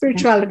 That's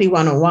spirituality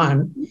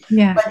 101.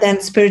 Yeah. But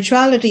then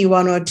spirituality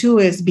 102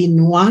 is be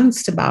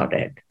nuanced about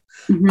it.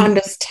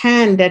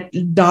 Understand that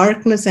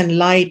darkness and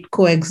light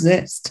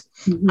coexist.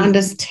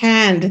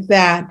 Understand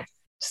that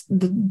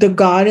the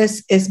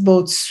goddess is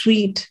both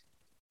sweet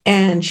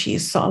and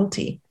she's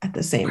salty at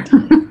the same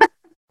time.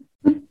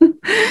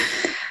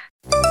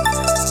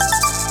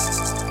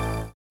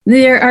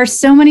 There are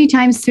so many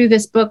times through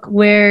this book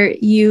where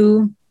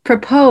you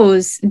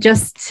propose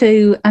just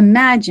to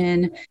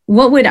imagine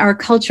what would our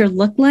culture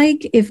look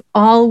like if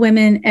all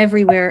women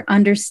everywhere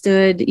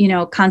understood,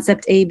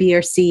 concept A, B,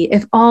 or C,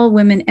 if all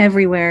women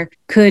everywhere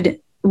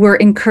were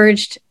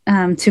encouraged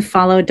to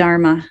follow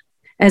Dharma.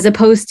 as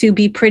opposed to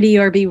be pretty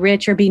or be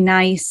rich or be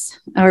nice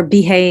or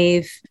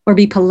behave or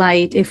be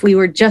polite, if we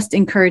were just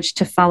encouraged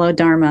to follow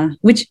Dharma,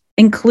 which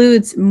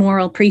includes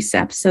moral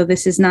precepts. So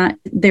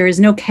there is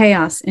no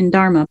chaos in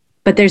Dharma,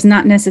 but there's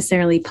not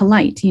necessarily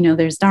polite,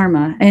 there's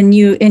Dharma. And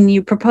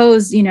you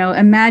propose,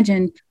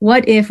 imagine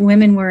what if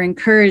women were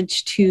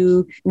encouraged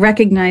to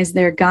recognize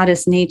their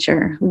goddess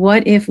nature?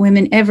 What if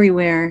women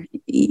everywhere,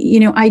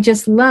 I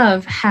just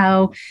love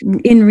how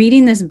in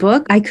reading this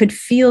book, I could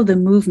feel the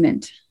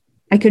movement.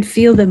 I could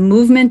feel the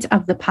movement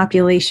of the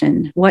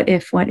population. What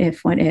if, what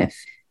if, what if?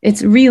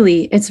 It's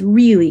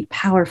really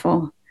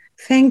powerful.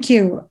 Thank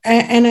you.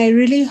 And I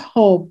really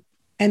hope,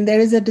 and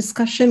there is a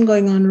discussion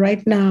going on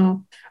right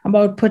now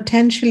about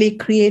potentially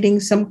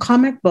creating some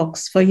comic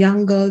books for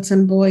young girls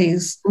and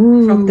boys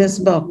from this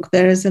book.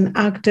 There is an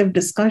active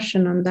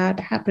discussion on that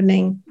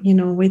happening,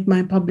 with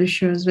my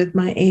publishers, with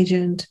my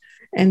agent,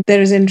 and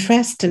there is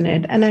interest in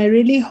it. And I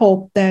really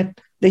hope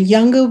that the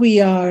younger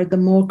we are, the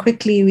more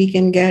quickly we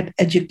can get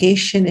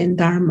education in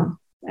Dharma.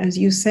 As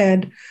you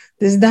said,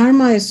 this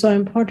Dharma is so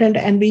important.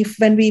 And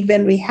when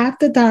we have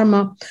the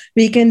Dharma,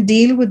 we can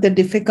deal with the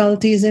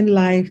difficulties in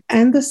life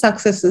and the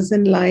successes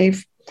in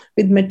life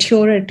with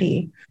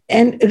maturity.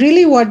 And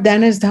really what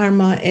then is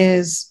Dharma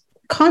is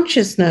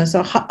consciousness, or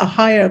a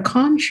higher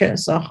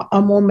conscious, or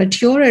a more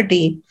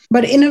maturity,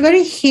 but in a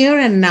very here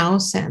and now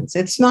sense.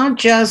 It's not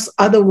just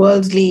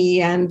otherworldly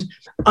and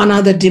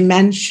another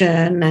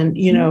dimension. And,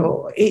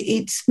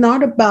 it's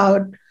not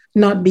about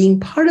not being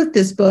part of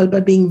this world,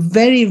 but being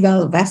very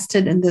well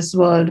vested in this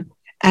world,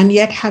 and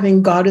yet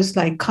having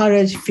goddess-like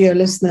courage,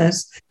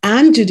 fearlessness,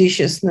 and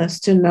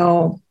judiciousness to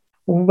know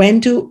when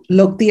to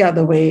look the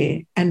other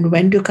way and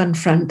when to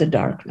confront the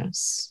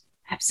darkness.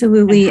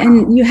 Absolutely.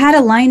 And you had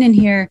a line in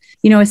here,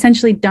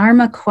 essentially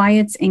Dharma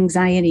quiets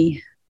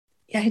anxiety.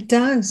 Yeah, it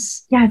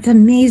does. Yeah, it's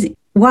amazing.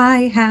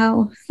 Why?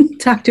 How?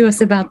 Talk to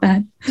us about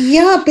that.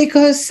 Yeah,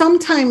 because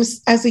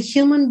sometimes as a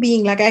human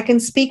being, like I can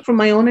speak from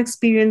my own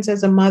experience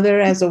as a mother,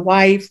 as a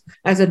wife,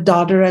 as a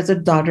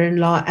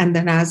daughter-in-law, and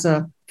then as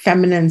a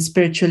feminine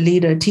spiritual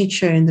leader,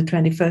 teacher in the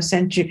 21st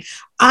century.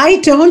 I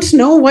don't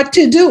know what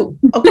to do.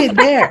 Okay,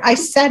 there, I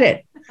said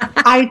it.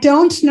 I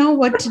don't know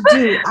what to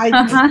do. I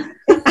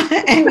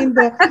mean,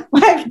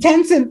 I have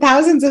tens and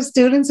thousands of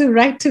students who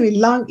write to me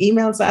long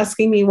emails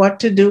asking me what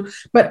to do,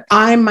 but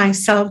I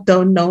myself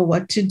don't know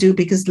what to do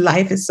because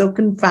life is so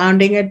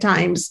confounding at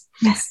times.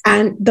 Yes.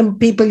 And the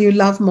people you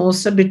love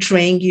most are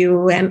betraying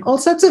you and all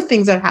sorts of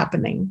things are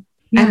happening.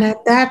 Yeah. And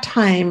at that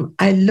time,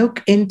 I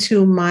look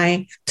into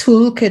my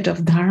toolkit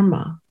of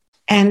Dharma.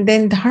 And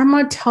then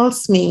Dharma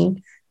tells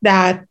me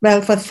that,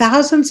 well, for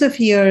thousands of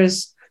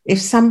years, if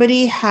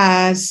somebody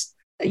has,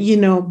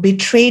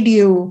 betrayed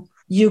you,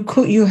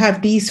 you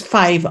have these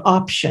 5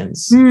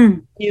 options.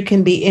 You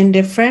can be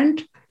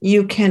indifferent.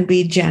 You can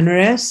be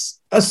generous.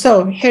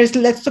 So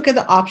let's look at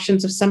the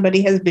options if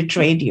somebody has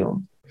betrayed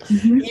you.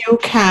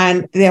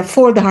 Mm-hmm. There are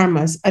 4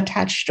 dharmas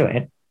attached to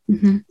it.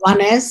 Mm-hmm.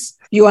 One is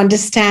you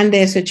understand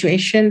their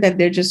situation, that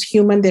they're just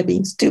human, they're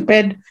being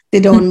stupid,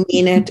 they don't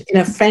mean it in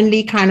a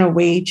friendly kind of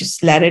way,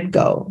 just let it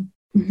go.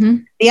 Mm-hmm.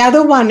 The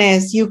other one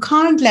is you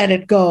can't let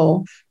it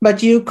go,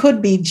 but you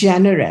could be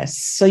generous.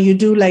 So you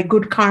do like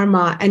good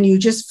karma and you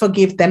just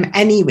forgive them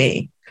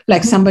anyway.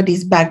 Like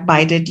somebody's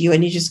backbited you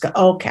and you just go,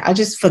 okay, I'll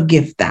just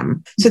forgive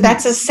them. So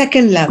that's a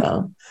second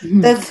level.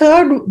 Mm-hmm. The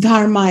third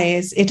dharma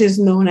it is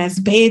known as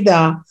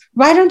Bheda.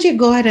 Why don't you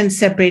go ahead and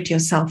separate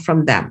yourself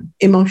from them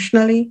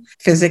emotionally,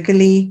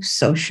 physically,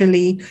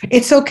 socially?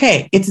 It's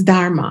okay. It's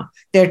dharma.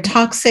 They're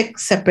toxic.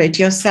 Separate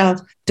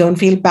yourself. Don't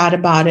feel bad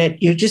about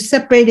it. You're just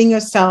separating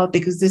yourself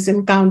because this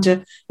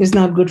encounter is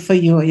not good for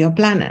you or your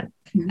planet.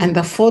 Mm-hmm. And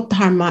the fourth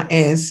dharma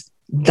is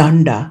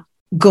danda.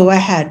 Go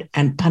ahead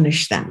and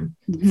punish them.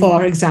 Mm-hmm.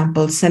 For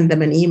example, send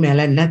them an email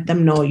and let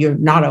them know you're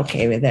not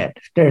okay with it.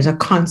 There's a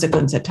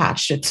consequence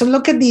attached to it. So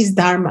look at these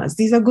dharmas.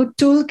 These are good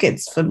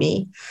toolkits for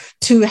me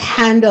to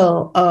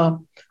handle a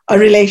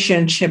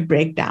relationship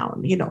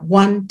breakdown.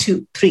 1,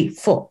 2, 3,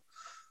 4.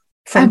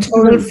 From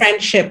total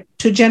friendship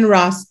to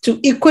to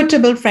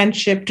equitable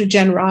friendship, to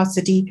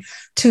generosity,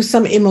 to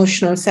some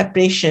emotional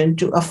separation,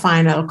 to a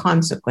final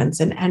consequence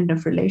and end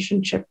of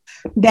relationship.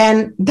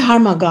 Then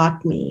dharma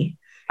got me.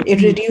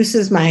 It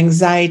reduces my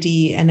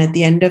anxiety. And at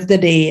the end of the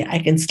day, I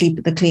can sleep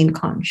with a clean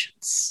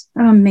conscience.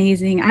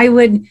 Amazing. I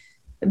would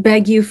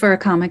beg you for a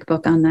comic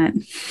book on that.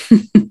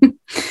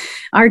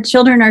 Our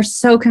children are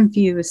so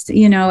confused,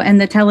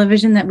 and the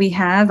television that we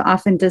have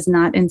often does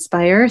not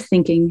inspire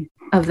thinking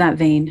of that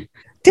vein.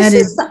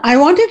 I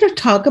wanted to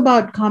talk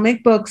about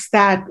comic books.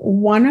 That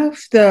one of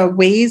the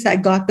ways I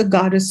got the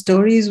goddess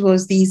stories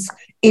was these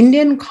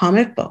Indian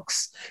comic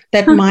books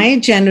that my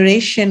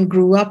generation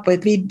grew up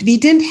with. We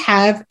didn't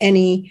have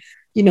any,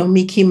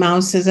 Mickey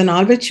Mouses and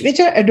all, which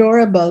are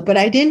adorable, but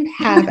I didn't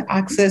have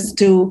access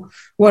to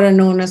what are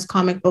known as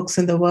comic books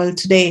in the world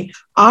today.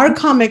 Our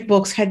comic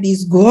books had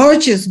these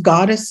gorgeous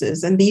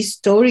goddesses, and these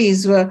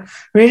stories were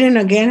written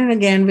again and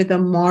again with the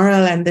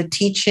moral and the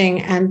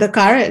teaching and the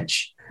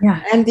courage.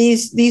 Yeah. And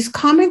these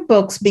comic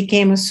books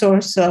became a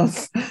source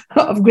of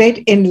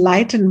great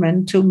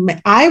enlightenment to me.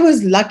 I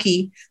was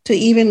lucky to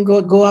even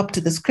go up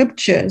to the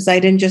scriptures. I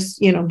didn't just,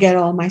 get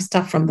all my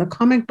stuff from the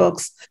comic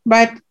books.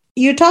 But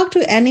you talk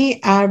to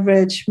any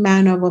average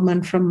man or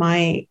woman from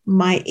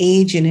my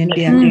age in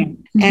India,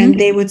 Mm-hmm. and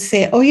they would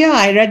say, oh yeah,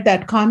 I read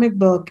that comic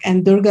book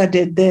and Durga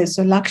did this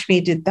or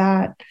Lakshmi did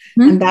that.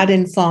 Mm-hmm. And that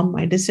informed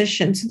my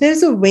decision. So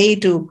there's a way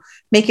to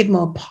make it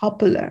more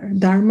popular.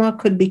 Dharma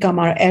could become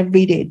our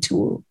everyday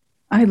tool.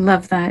 I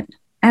love that.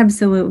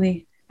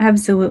 Absolutely.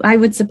 Absolutely. I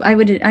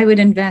would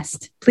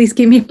invest. Please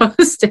keep me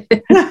posted.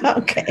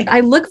 Okay.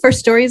 I look for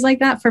stories like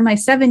that for my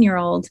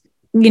 7-year-old,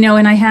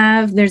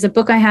 and there's a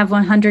book, I have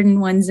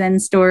 101 Zen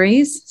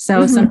stories.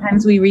 So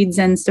sometimes we read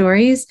Zen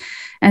stories,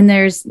 and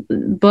there's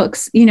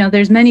books,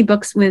 there's many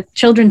books with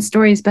children's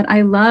stories, but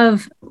I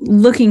love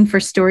looking for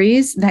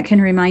stories that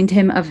can remind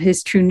him of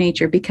his true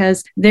nature,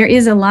 because there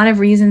is a lot of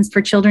reasons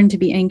for children to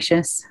be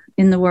anxious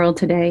in the world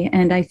today.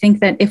 And I think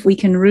that if we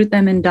can root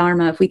them in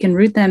Dharma, if we can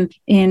root them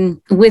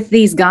with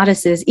these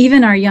goddesses,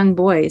 even our young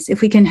boys,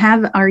 if we can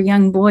have our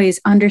young boys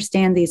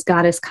understand these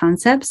goddess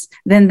concepts,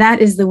 then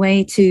that is the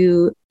way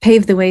to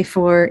pave the way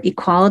for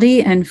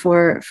equality and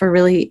for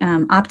really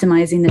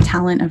optimizing the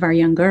talent of our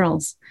young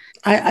girls.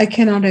 I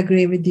cannot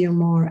agree with you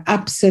more.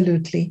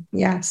 Absolutely.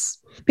 Yes.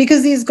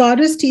 Because these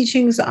goddess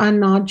teachings are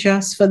not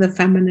just for the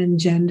feminine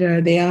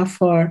gender, they are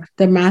for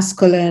the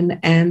masculine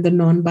and the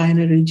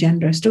non-binary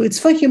genders too. It's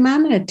for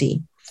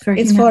humanity.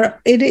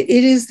 It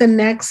is the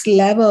next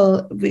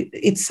level.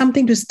 It's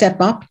something to step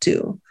up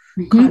to,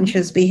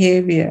 conscious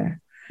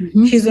behavior.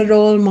 She's a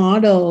role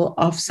model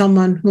of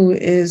someone who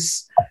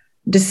is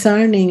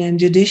discerning and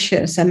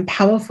judicious and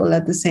powerful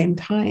at the same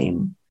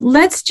time.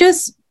 Let's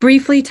just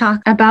briefly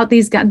talk about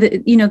these.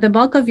 The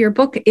bulk of your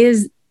book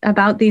is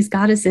about these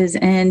goddesses,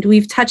 and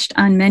we've touched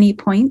on many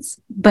points,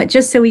 but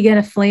just so we get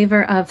a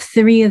flavor of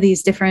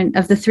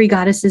the three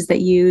goddesses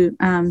that you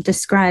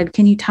described,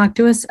 can you talk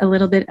to us a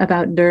little bit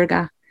about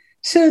Durga?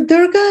 So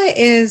Durga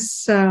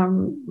is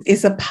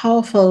a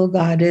powerful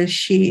goddess.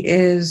 She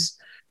is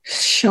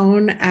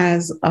shown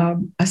as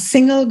a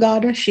single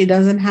goddess. She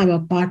doesn't have a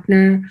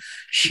partner.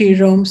 She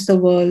roams the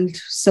world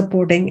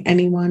supporting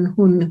anyone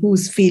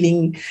who's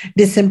feeling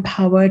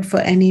disempowered for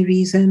any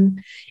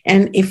reason.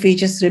 And if we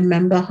just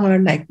remember her,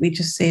 like we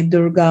just say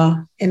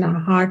Durga in our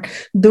heart,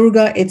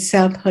 Durga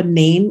itself, her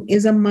name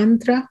is a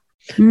mantra.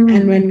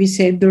 And when we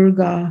say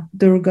Durga,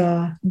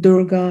 Durga,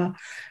 Durga,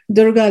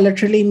 Durga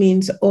literally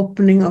means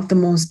opening of the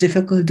most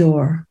difficult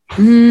door.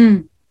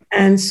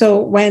 And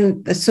so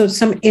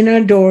some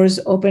inner doors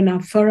open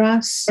up for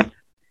us.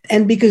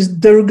 And because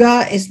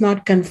Durga is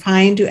not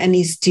confined to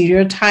any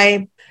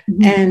stereotype,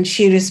 and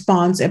she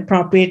responds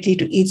appropriately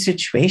to each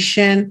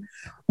situation,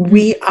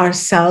 we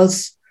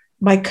ourselves,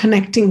 by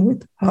connecting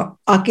with her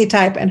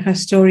archetype and her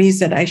stories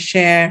that I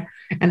share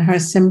and her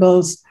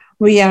symbols,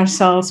 we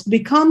ourselves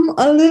become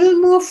a little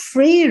more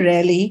free,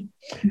 really.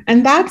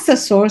 And that's the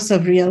source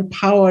of real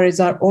power, is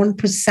our own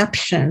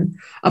perception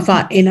of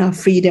our inner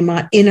freedom,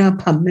 our inner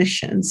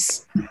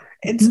permissions.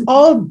 It's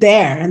all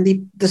there.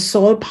 And the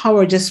soul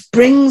power just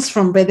springs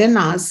from within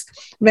us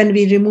when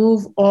we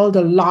remove all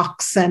the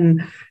locks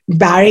and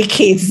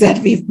barricades that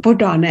we've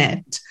put on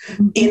it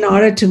in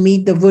order to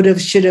meet the would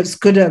have, should have,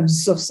 could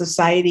haves of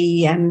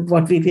society and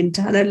what we've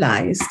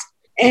internalized.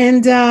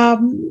 And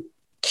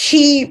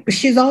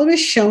she's always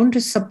shown to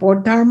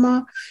support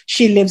Dharma.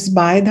 She lives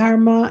by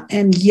Dharma,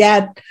 and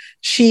yet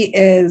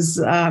she's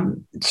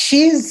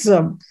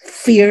a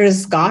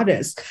fierce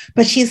goddess,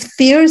 but she's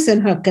fierce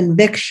in her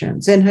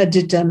convictions, in her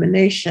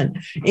determination,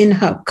 in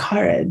her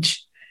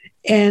courage,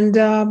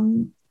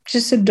 and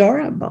just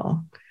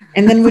adorable.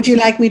 And then would you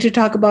like me to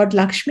talk about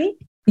Lakshmi?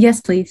 Yes,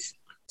 please.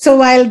 So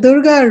while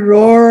Durga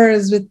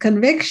roars with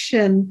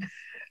conviction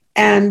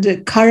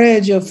and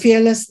courage or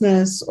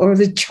fearlessness or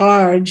with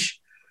charge,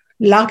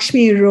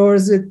 Lakshmi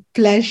roars with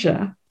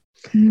pleasure,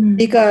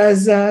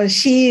 because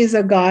she is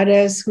a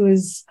goddess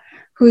who's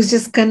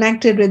just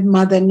connected with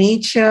Mother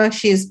Nature.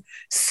 She's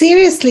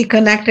seriously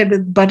connected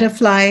with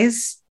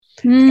butterflies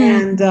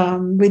and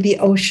with the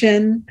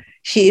ocean.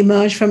 She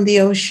emerged from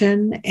the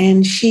ocean,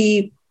 and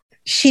she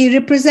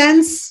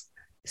represents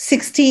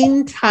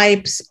 16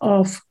 types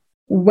of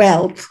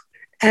wealth.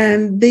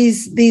 And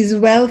these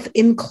wealth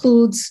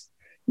includes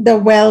the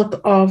wealth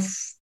of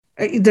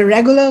the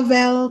regular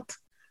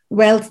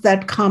wealth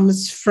that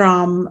comes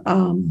from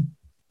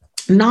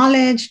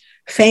knowledge,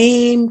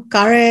 fame,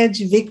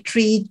 courage,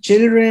 victory,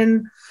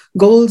 children,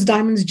 golds,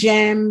 diamonds,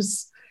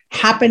 gems,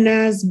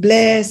 happiness,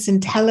 bliss,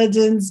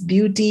 intelligence,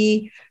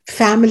 beauty,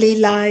 family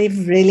life,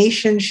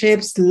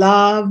 relationships,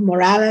 love,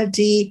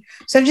 morality.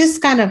 So I've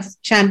just kind of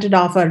chanted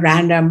off a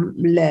random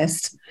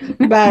list,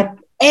 but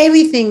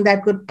everything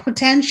that could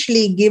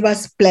potentially give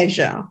us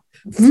pleasure,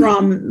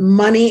 from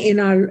money in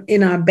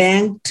our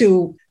bank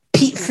to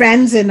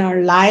friends in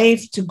our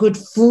life, to good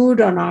food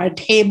on our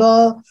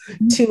table,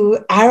 to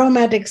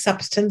aromatic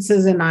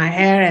substances in our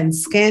hair and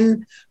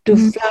skin, to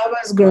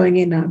flowers growing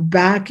in our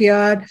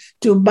backyard,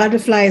 to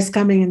butterflies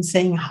coming and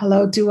saying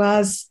hello to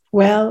us.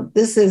 Well,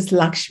 this is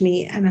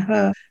Lakshmi and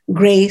her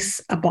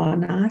grace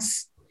upon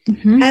us.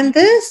 And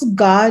this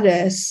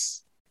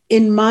goddess,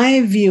 in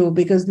my view,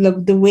 because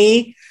look, the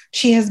way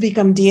she has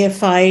become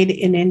deified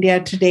in India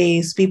today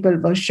is people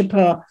worship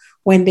her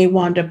when they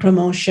want a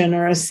promotion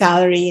or a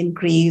salary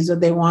increase, or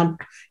they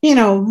want,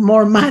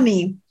 more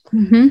money.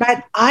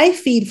 But I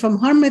feel from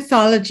her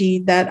mythology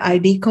that I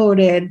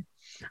decoded,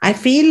 I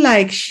feel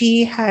like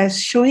she has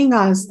showing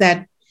us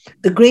that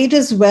the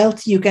greatest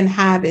wealth you can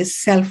have is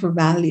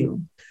self-value.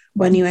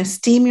 When you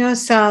esteem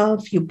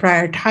yourself, you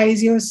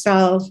prioritize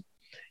yourself,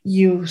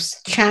 you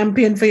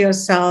champion for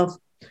yourself,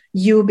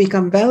 you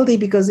become wealthy.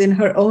 Because in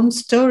her own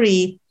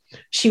story,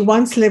 she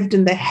once lived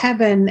in the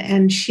heaven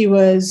and she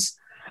was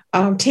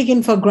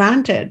taken for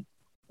granted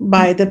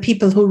by the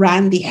people who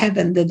ran the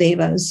heaven, the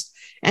devas.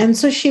 And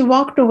so she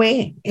walked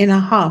away in a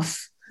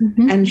huff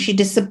and she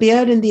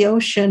disappeared in the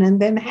ocean. And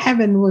then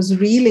heaven was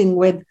reeling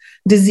with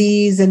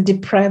disease and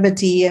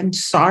depravity and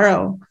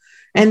sorrow.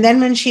 And then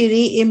when she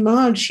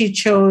re-emerged, she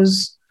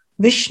chose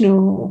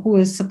Vishnu, who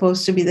is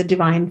supposed to be the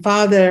divine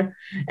father.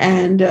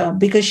 And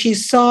because she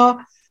saw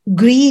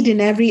greed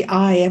in every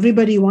eye,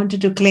 everybody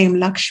wanted to claim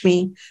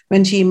Lakshmi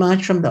when she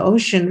emerged from the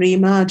ocean,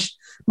 re-emerged.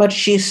 But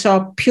she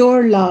saw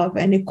pure love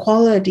and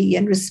equality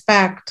and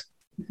respect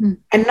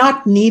and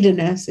not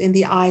neediness in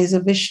the eyes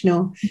of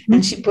Vishnu.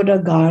 And she put a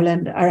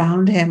garland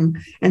around him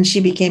and she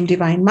became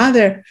Divine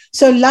Mother.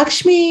 So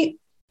Lakshmi,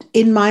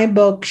 in my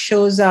book,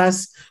 shows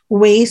us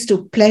ways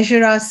to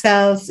pleasure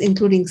ourselves,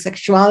 including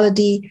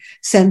sexuality,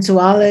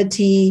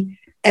 sensuality,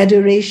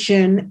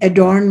 adoration,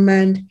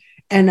 adornment,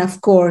 and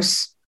of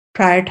course,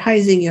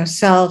 prioritizing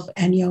yourself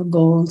and your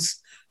goals.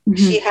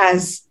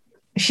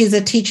 She's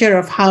a teacher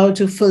of how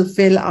to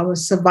fulfill our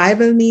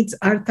survival needs,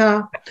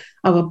 Artha,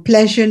 our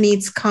pleasure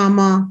needs,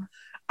 Kama,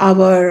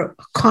 our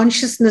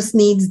consciousness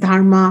needs,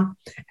 Dharma,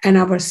 and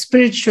our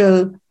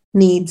spiritual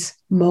needs,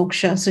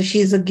 Moksha. So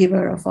she's a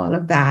giver of all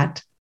of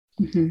that.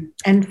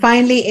 And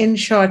finally, in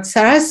short,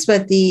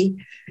 Saraswati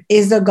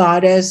is the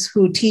goddess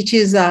who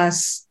teaches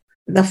us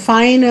the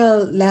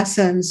final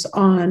lessons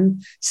on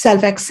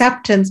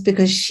self-acceptance,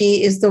 because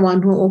she is the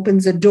one who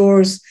opens the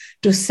doors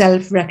to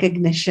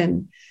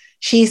self-recognition.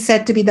 She is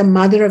said to be the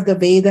mother of the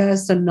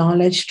Vedas, the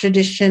knowledge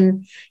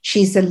tradition.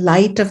 She's the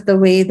light of the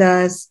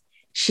Vedas.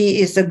 She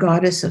is the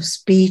goddess of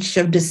speech,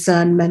 of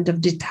discernment,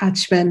 of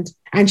detachment.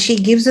 And she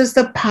gives us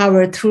the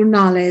power through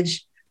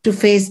knowledge to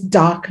face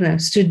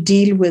darkness, to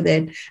deal with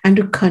it, and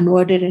to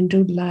convert it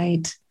into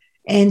light.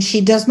 And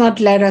she does not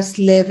let us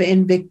live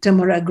in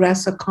victim or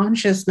aggressor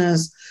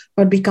consciousness,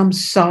 but become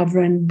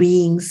sovereign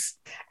beings.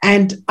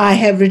 And I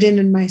have written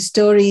in my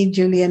story,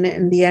 Julian,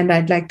 in the end,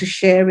 I'd like to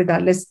share with our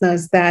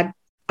listeners that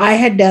I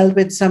had dealt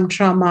with some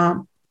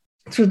trauma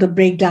through the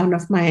breakdown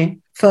of my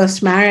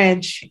first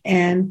marriage.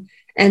 And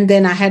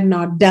then I had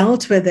not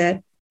dealt with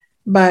it.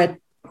 But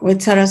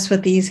with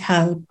Saraswati's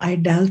help, I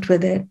dealt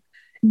with it.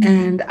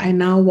 And I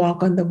now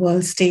walk on the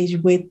world stage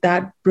with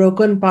that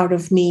broken part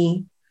of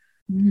me,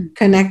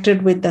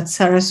 connected with that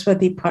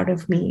Saraswati part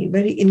of me,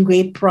 very in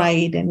great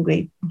pride and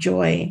great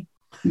joy.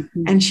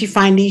 And she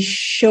finally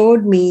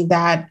showed me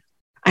that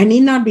I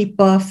need not be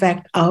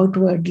perfect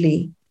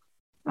outwardly.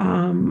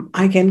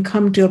 I can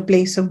come to a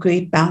place of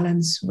great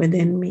balance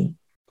within me,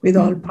 with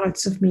all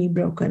parts of me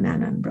broken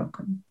and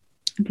unbroken.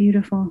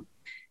 Beautiful.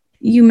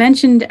 You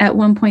mentioned at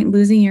one point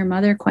losing your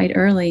mother quite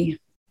early.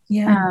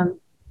 Yeah.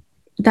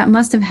 That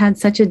must have had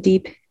such a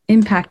deep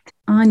impact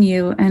on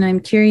you. And I'm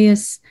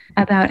curious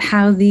about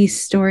how these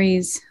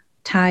stories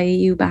tie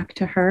you back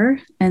to her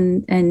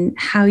and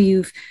how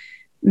you've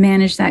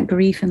managed that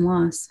grief and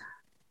loss.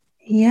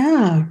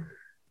 Yeah,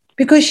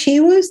 because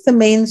she was the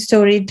main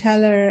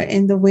storyteller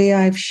in the way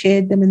I've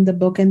shared them in the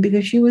book, and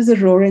because she was a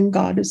roaring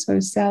goddess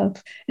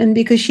herself, and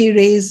because she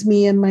raised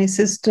me and my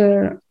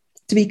sister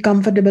to be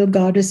comfortable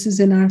goddesses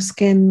in our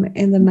skin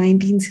in the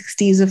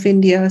 1960s of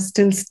India,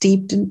 still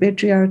steeped in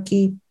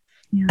patriarchy.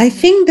 Yeah. I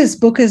think this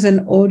book is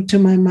an ode to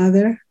my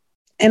mother,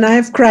 and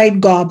I've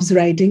cried gobs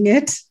writing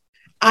it.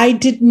 I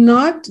did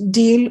not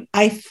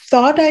I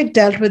thought I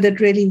dealt with it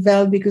really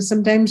well, because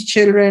sometimes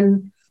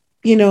children,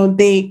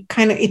 they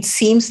it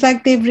seems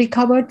like they've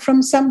recovered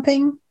from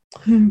something,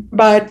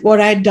 but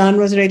what I'd done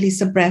was really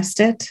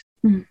suppressed it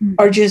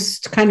or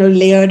just kind of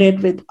layered it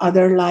with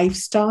other life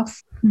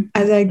stuff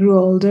as I grew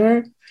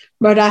older.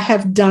 But I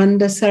have done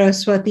the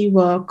Saraswati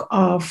work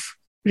of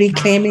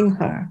reclaiming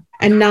her.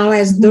 And now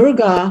as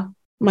Durga,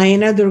 my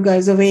inner Durga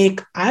is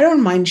awake, I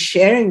don't mind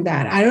sharing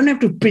that. I don't have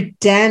to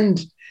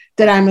pretend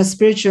that I'm a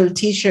spiritual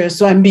teacher,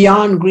 so I'm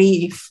beyond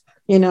grief.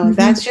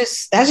 That's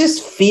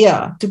just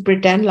fear to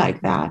pretend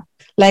like that.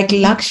 Like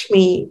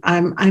Lakshmi,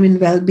 I'm in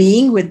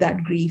well-being with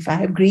that grief. I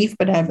have grief,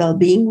 but I have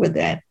well-being with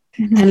it.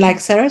 And like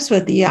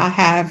Saraswati, I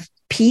have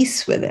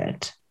peace with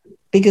it,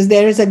 because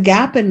there is a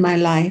gap in my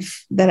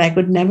life that I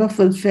could never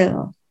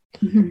fulfill.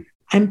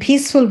 I'm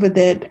peaceful with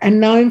it. And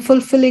now I'm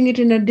fulfilling it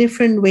in a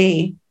different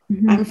way.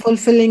 Mm-hmm. I'm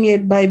fulfilling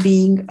it by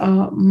being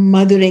a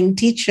mothering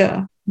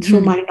teacher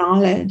through my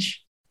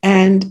knowledge,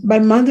 and by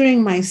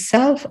mothering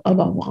myself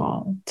above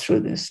all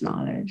through this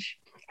knowledge,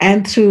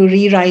 and through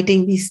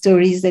rewriting these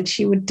stories that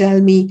she would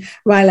tell me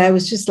while I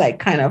was just like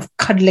kind of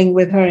cuddling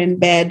with her in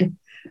bed.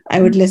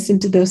 I would listen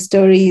to those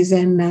stories.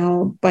 And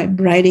now by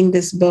writing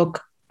this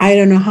book, I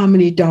don't know how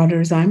many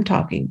daughters I'm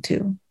talking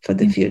to for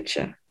the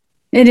future.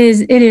 It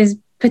is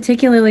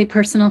particularly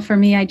personal for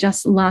me. I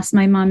just lost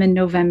my mom in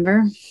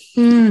November,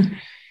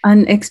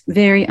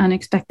 very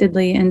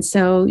unexpectedly. And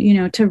so,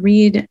 to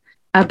read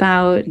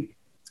about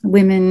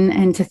women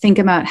and to think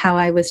about how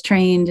I was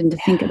trained, and to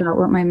think about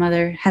what my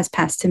mother has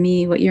passed to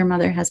me, what your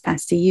mother has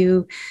passed to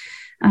you,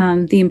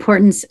 the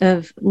importance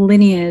of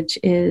lineage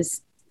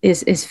is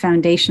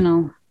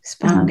foundational. It's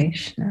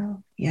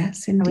foundational.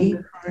 Yes, indeed.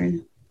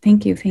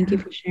 Thank you. Thank you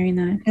for sharing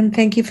that. And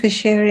thank you for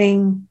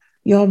sharing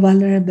your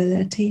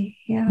vulnerability.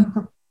 Yeah.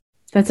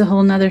 That's a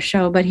whole nother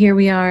show, but here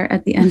we are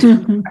at the end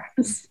of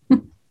ours.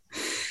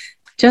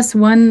 Just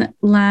one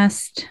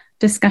last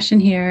discussion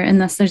here,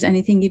 unless there's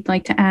anything you'd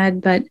like to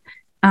add, but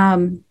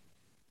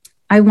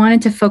I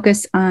wanted to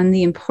focus on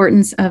the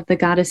importance of the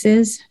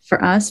goddesses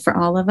for us, for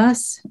all of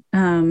us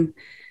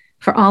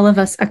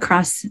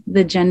across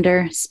the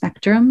gender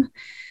spectrum.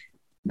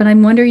 But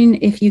I'm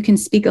wondering if you can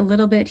speak a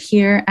little bit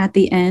here at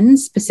the end,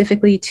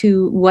 specifically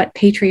to what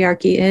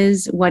patriarchy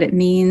is, what it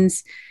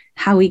means,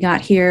 how we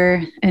got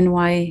here, and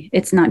why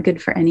it's not good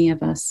for any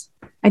of us.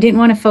 I didn't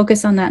want to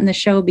focus on that in the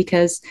show,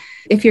 because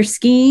if you're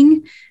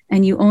skiing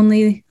and you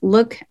only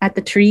look at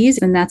the trees,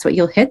 then that's what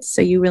you'll hit.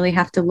 So you really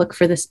have to look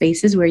for the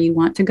spaces where you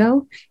want to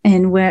go.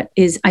 And what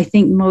is, I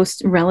think,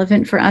 most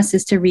relevant for us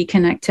is to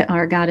reconnect to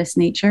our goddess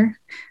nature.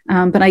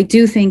 But I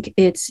do think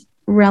it's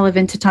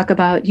relevant to talk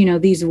about,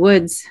 these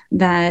woods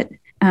that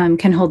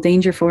can hold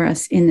danger for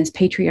us in this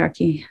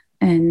patriarchy.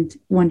 And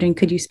wondering,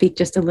 could you speak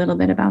just a little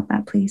bit about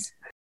that, please?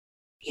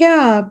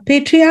 Yeah,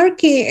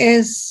 patriarchy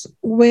is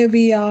where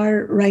we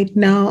are right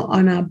now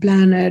on our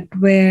planet,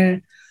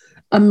 where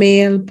a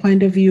male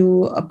point of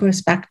view, a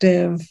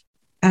perspective,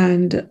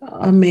 and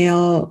a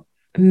male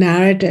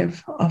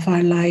narrative of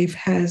our life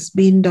has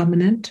been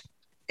dominant.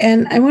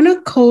 And I want to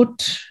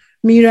quote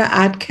Mira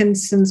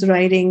Atkinson's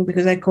writing,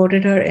 because I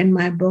quoted her in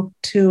my book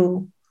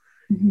too.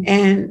 Mm-hmm.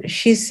 And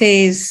she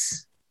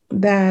says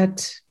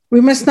that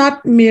we must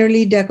not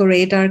merely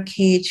decorate our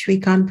cage. We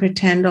can't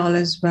pretend all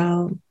is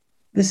well.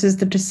 This is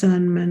the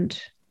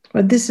discernment.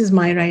 But this is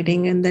my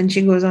writing. And then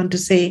she goes on to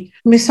say,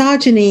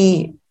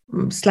 misogyny /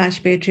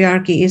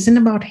 patriarchy isn't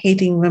about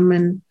hating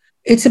women.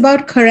 It's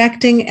about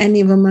correcting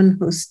any woman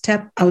who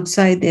step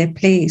outside their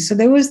place. So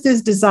there was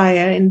this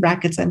desire, in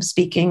brackets I'm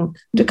speaking,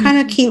 to kind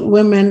of keep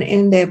women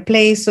in their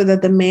place so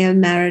that the male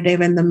narrative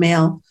and the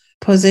male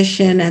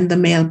position and the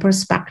male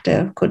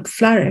perspective could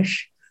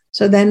flourish.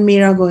 So then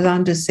Mira goes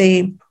on to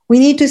say, we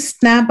need to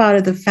snap out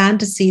of the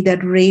fantasy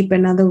that rape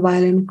and other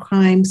violent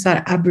crimes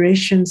are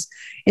aberrations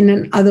in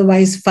an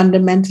otherwise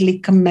fundamentally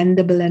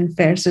commendable and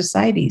fair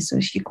society.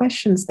 So she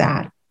questions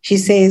that. She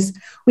says,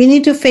 we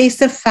need to face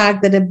the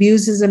fact that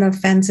abuses and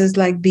offenses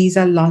like these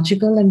are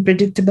logical and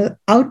predictable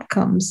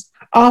outcomes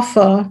of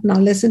now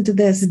listen to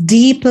this,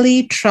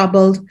 deeply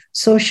troubled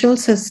social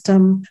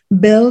system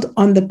built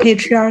on the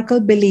patriarchal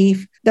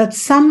belief that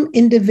some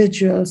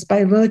individuals,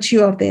 by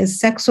virtue of their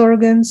sex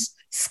organs,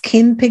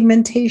 skin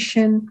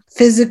pigmentation,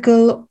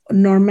 physical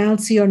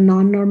normalcy or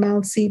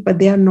non-normalcy, but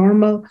they are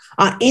normal,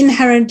 are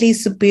inherently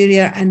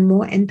superior and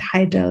more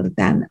entitled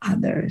than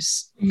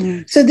others.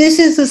 Mm. So this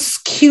is a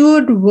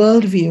skewed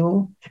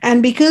worldview.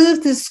 And because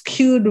of this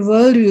skewed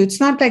worldview, it's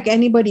not like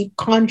anybody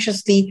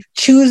consciously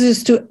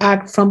chooses to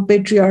act from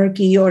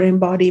patriarchy or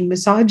embody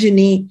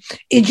misogyny.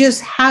 It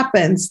just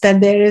happens that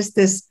there is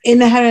this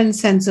inherent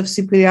sense of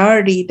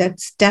superiority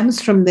that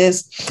stems from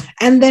this.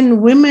 And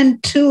then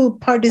women too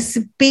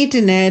participate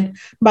in it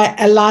by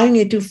allowing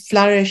it to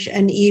flourish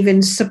and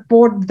even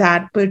support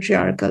that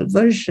patriarchal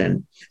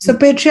version. So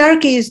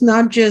patriarchy is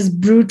not just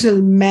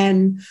brutal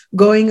men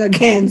going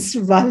against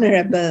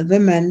vulnerable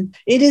women.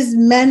 It is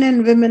men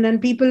and women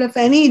and people of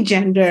any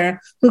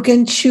gender who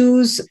can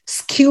choose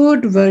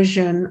skewed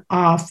version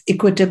of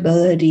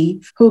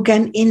equitability, who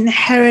can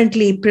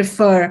inherently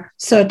prefer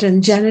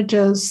certain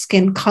genitals,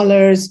 skin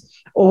colors,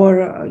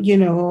 or,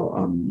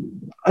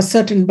 a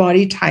certain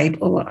body type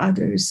over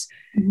others.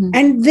 Mm-hmm.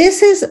 And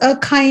this is a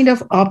kind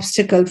of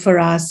obstacle for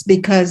us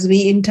because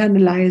we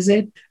internalize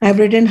it. I've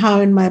written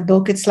how in my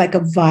book, it's like a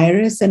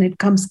virus and it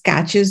comes,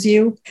 catches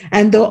you.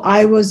 And though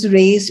I was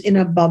raised in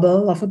a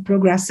bubble of a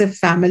progressive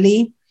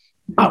family,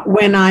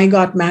 when I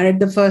got married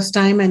the first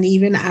time, and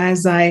even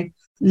as I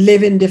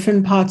live in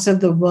different parts of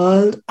the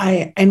world,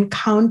 I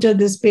encounter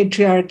this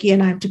patriarchy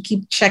and I have to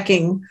keep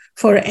checking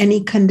for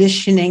any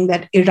conditioning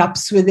that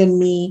erupts within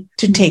me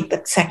to take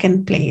the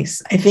second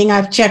place. I think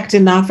I've checked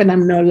enough and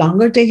I'm no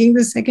longer taking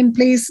the second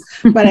place,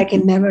 but I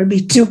can never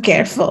be too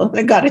careful.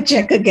 I got to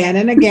check again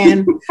and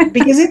again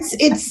because it's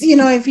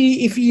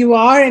if you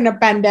are in a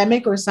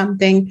pandemic or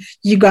something,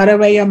 you got to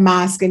wear your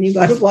mask and you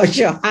got to wash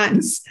your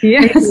hands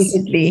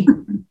repeatedly.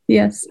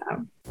 Yes.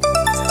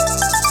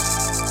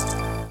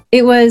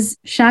 It was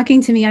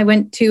shocking to me. I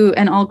went to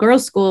an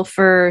all-girls school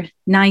for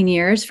 9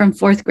 years, from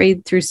 4th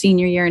grade through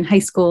senior year in high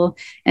school.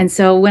 And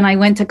so when I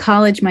went to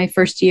college my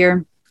first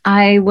year,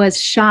 I was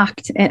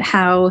shocked at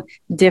how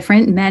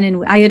different men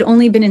and I had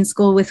only been in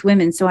school with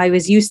women. So I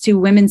was used to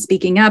women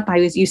speaking up.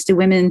 I was used to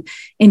women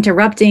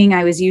interrupting.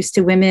 I was used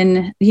to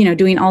women,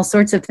 doing all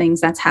sorts of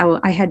things. That's how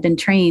I had been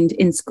trained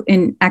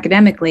in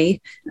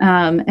academically.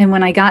 And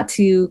when I got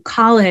to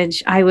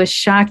college, I was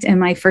shocked in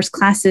my first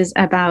classes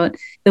about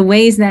the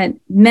ways that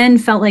men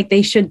felt like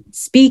they should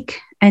speak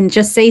and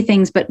just say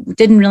things, but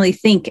didn't really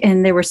think.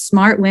 And there were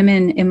smart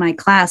women in my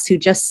class who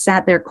just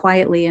sat there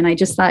quietly. And I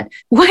just thought,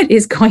 what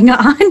is going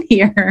on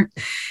here?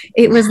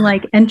 It was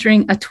like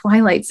entering a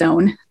twilight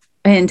zone.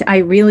 And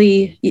I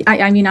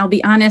mean, I'll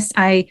be honest,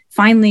 I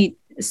finally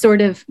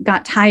sort of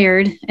got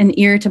tired and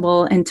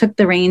irritable and took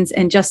the reins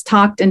and just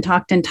talked and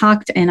talked and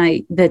talked.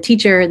 And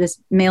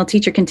this male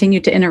teacher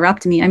continued to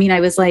interrupt me. I mean,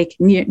 I was like,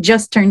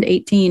 just turned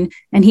 18.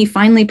 And he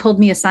finally pulled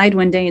me aside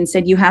one day and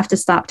said, you have to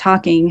stop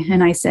talking.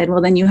 And I said,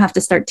 well, then you have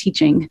to start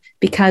teaching,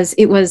 because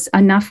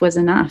enough was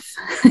enough.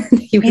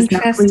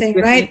 Interesting,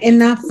 right?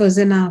 Enough was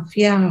enough.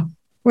 Yeah.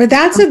 Well,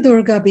 that's a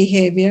Durga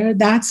behavior.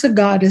 That's a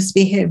goddess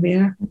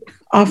behavior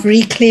of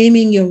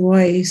reclaiming your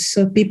voice.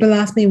 So people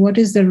ask me, what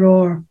is the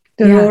roar?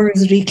 The roar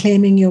is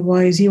reclaiming your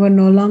voice. You are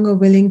no longer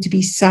willing to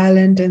be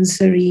silent and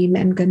serene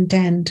and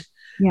content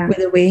with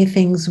the way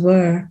things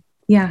were.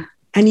 Yeah.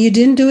 And you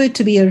didn't do it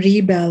to be a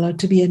rebel or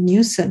to be a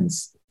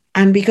nuisance.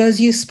 And because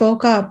you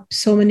spoke up,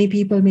 so many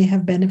people may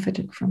have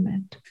benefited from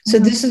it. So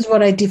this is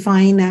what I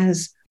define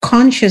as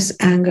conscious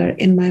anger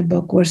in my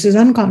book versus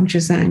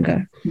unconscious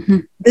anger. Mm-hmm.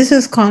 This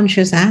is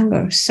conscious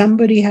anger.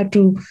 Somebody had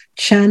to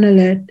channel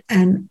it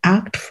and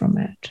act from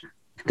it.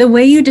 The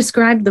way you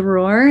described the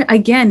roar,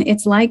 again,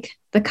 it's like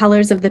the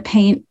colors of the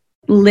paint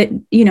lit,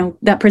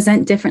 that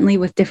present differently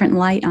with different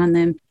light on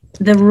them.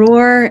 The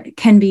roar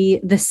can be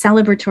the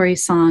celebratory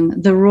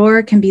song. The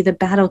roar can be the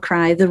battle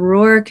cry. The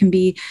roar can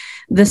be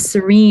the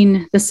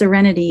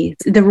serenity.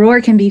 The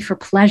roar can be for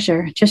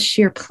pleasure, just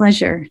sheer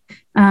pleasure.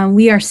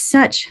 We are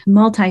such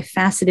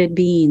multifaceted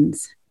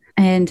beings,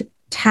 and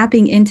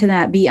tapping into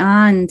that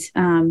beyond,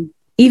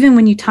 even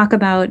when you talk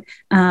about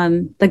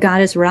the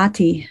goddess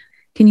Rati.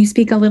 Can you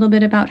speak a little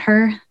bit about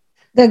her?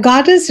 The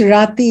goddess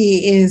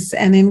Rati is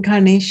an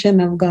incarnation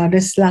of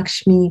goddess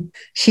Lakshmi.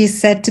 She's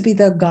said to be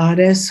the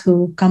goddess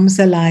who comes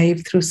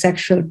alive through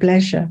sexual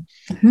pleasure.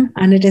 Mm-hmm.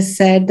 And it is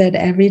said that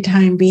every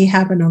time we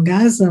have an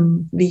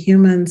orgasm, we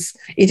humans,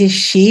 it is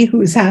she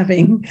who's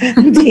having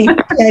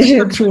the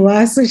pleasure through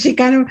us. So she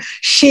kind of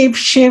shape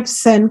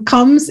shifts and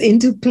comes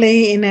into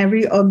play in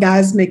every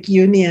orgasmic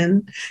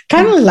union.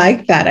 Kind of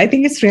like that. I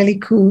think it's really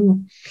cool.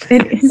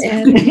 It is.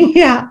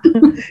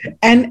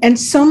 And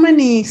so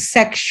many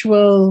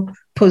sexual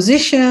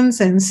positions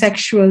and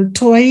sexual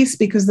toys,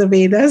 because the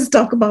Vedas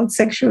talk about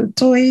sexual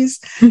toys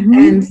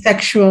and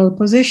sexual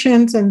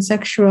positions and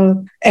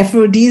sexual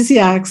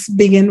aphrodisiacs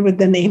begin with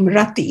the name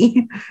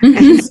Rati.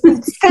 And so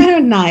it's kind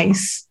of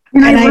nice.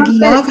 And I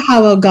love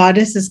how a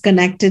goddess is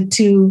connected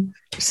to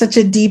such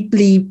a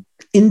deeply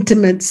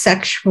intimate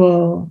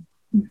sexual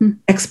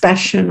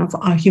expression of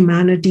our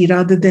humanity,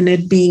 rather than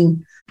it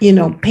being,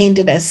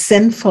 painted as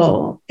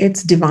sinful.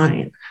 It's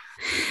divine.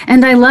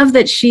 And I love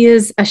that she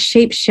is a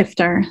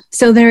shapeshifter.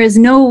 So there is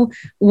no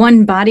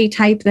one body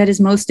type that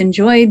is most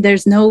enjoyed.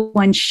 There's no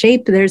one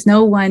shape. There's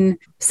no one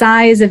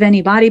size of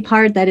any body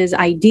part that is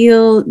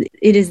ideal.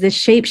 It is the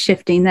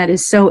shapeshifting that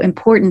is so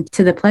important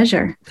to the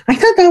pleasure. I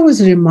thought that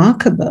was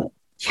remarkable.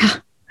 Yeah,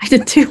 I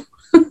did too.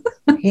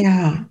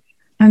 Yeah.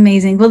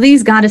 Amazing. Well,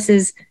 these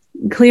goddesses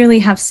clearly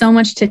have so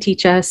much to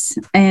teach us.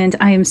 And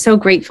I am so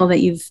grateful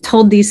that you've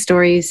told these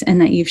stories and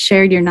that you've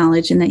shared your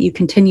knowledge and that you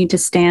continue to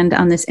stand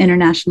on this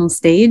international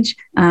stage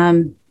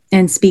and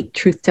speak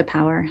truth to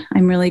power.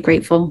 I'm really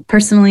grateful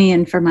personally,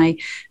 and for my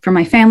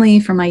family,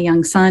 for my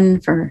young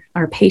son, for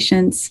our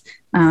patients.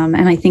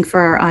 And I think for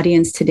our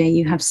audience today,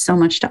 you have so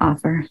much to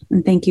offer.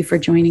 And thank you for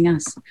joining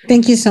us.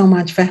 Thank you so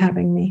much for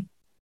having me.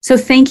 So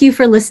thank you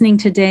for listening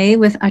today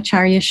with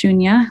Acharya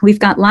Shunya. We've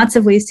got lots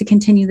of ways to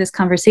continue this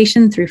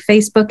conversation through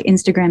Facebook,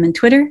 Instagram, and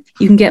Twitter.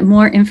 You can get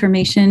more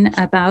information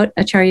about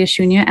Acharya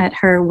Shunya at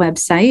her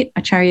website,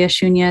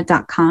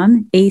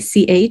 acharyashunya.com,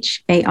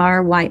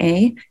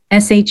 ACHARYA.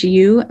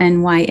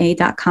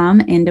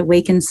 SHUNYA.com and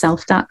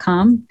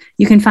awakenself.com.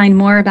 You can find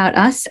more about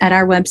us at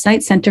our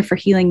website,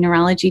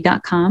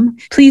 centerforhealingneurology.com.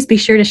 Please be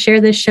sure to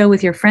share this show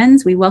with your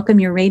friends. We welcome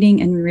your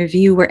rating and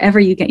review wherever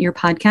you get your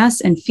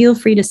podcasts, and feel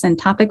free to send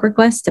topic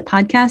requests to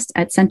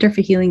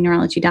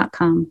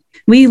podcast@centerforhealingneurology.com.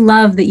 We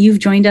love that you've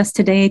joined us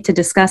today to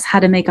discuss how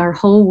to make our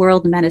whole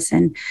world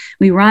medicine.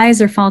 We rise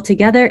or fall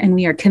together, and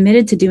we are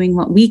committed to doing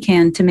what we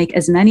can to make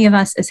as many of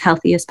us as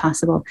healthy as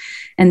possible.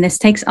 And this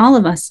takes all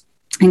of us,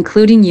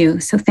 including you.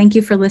 So thank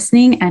you for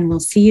listening, and we'll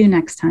see you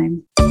next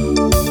time.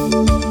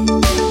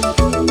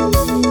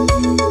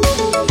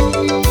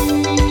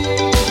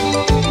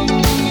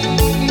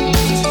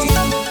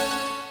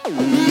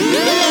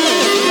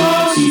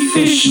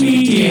 Partyfish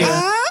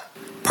Media.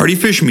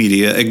 Partyfish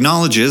Media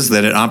acknowledges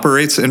that it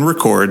operates and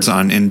records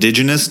on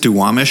indigenous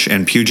Duwamish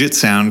and Puget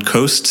Sound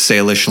Coast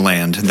Salish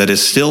land that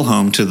is still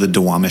home to the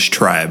Duwamish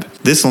tribe.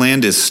 This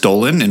land is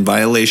stolen in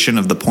violation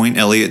of the Point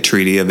Elliott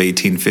Treaty of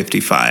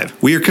 1855.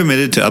 We are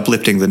committed to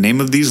uplifting the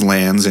name of these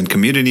lands and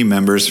community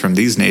members from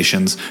these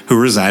nations who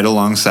reside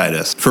alongside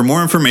us. For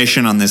more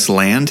information on this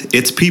land,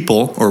 its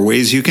people, or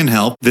ways you can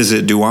help,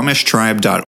 visit duwamishtribe.org.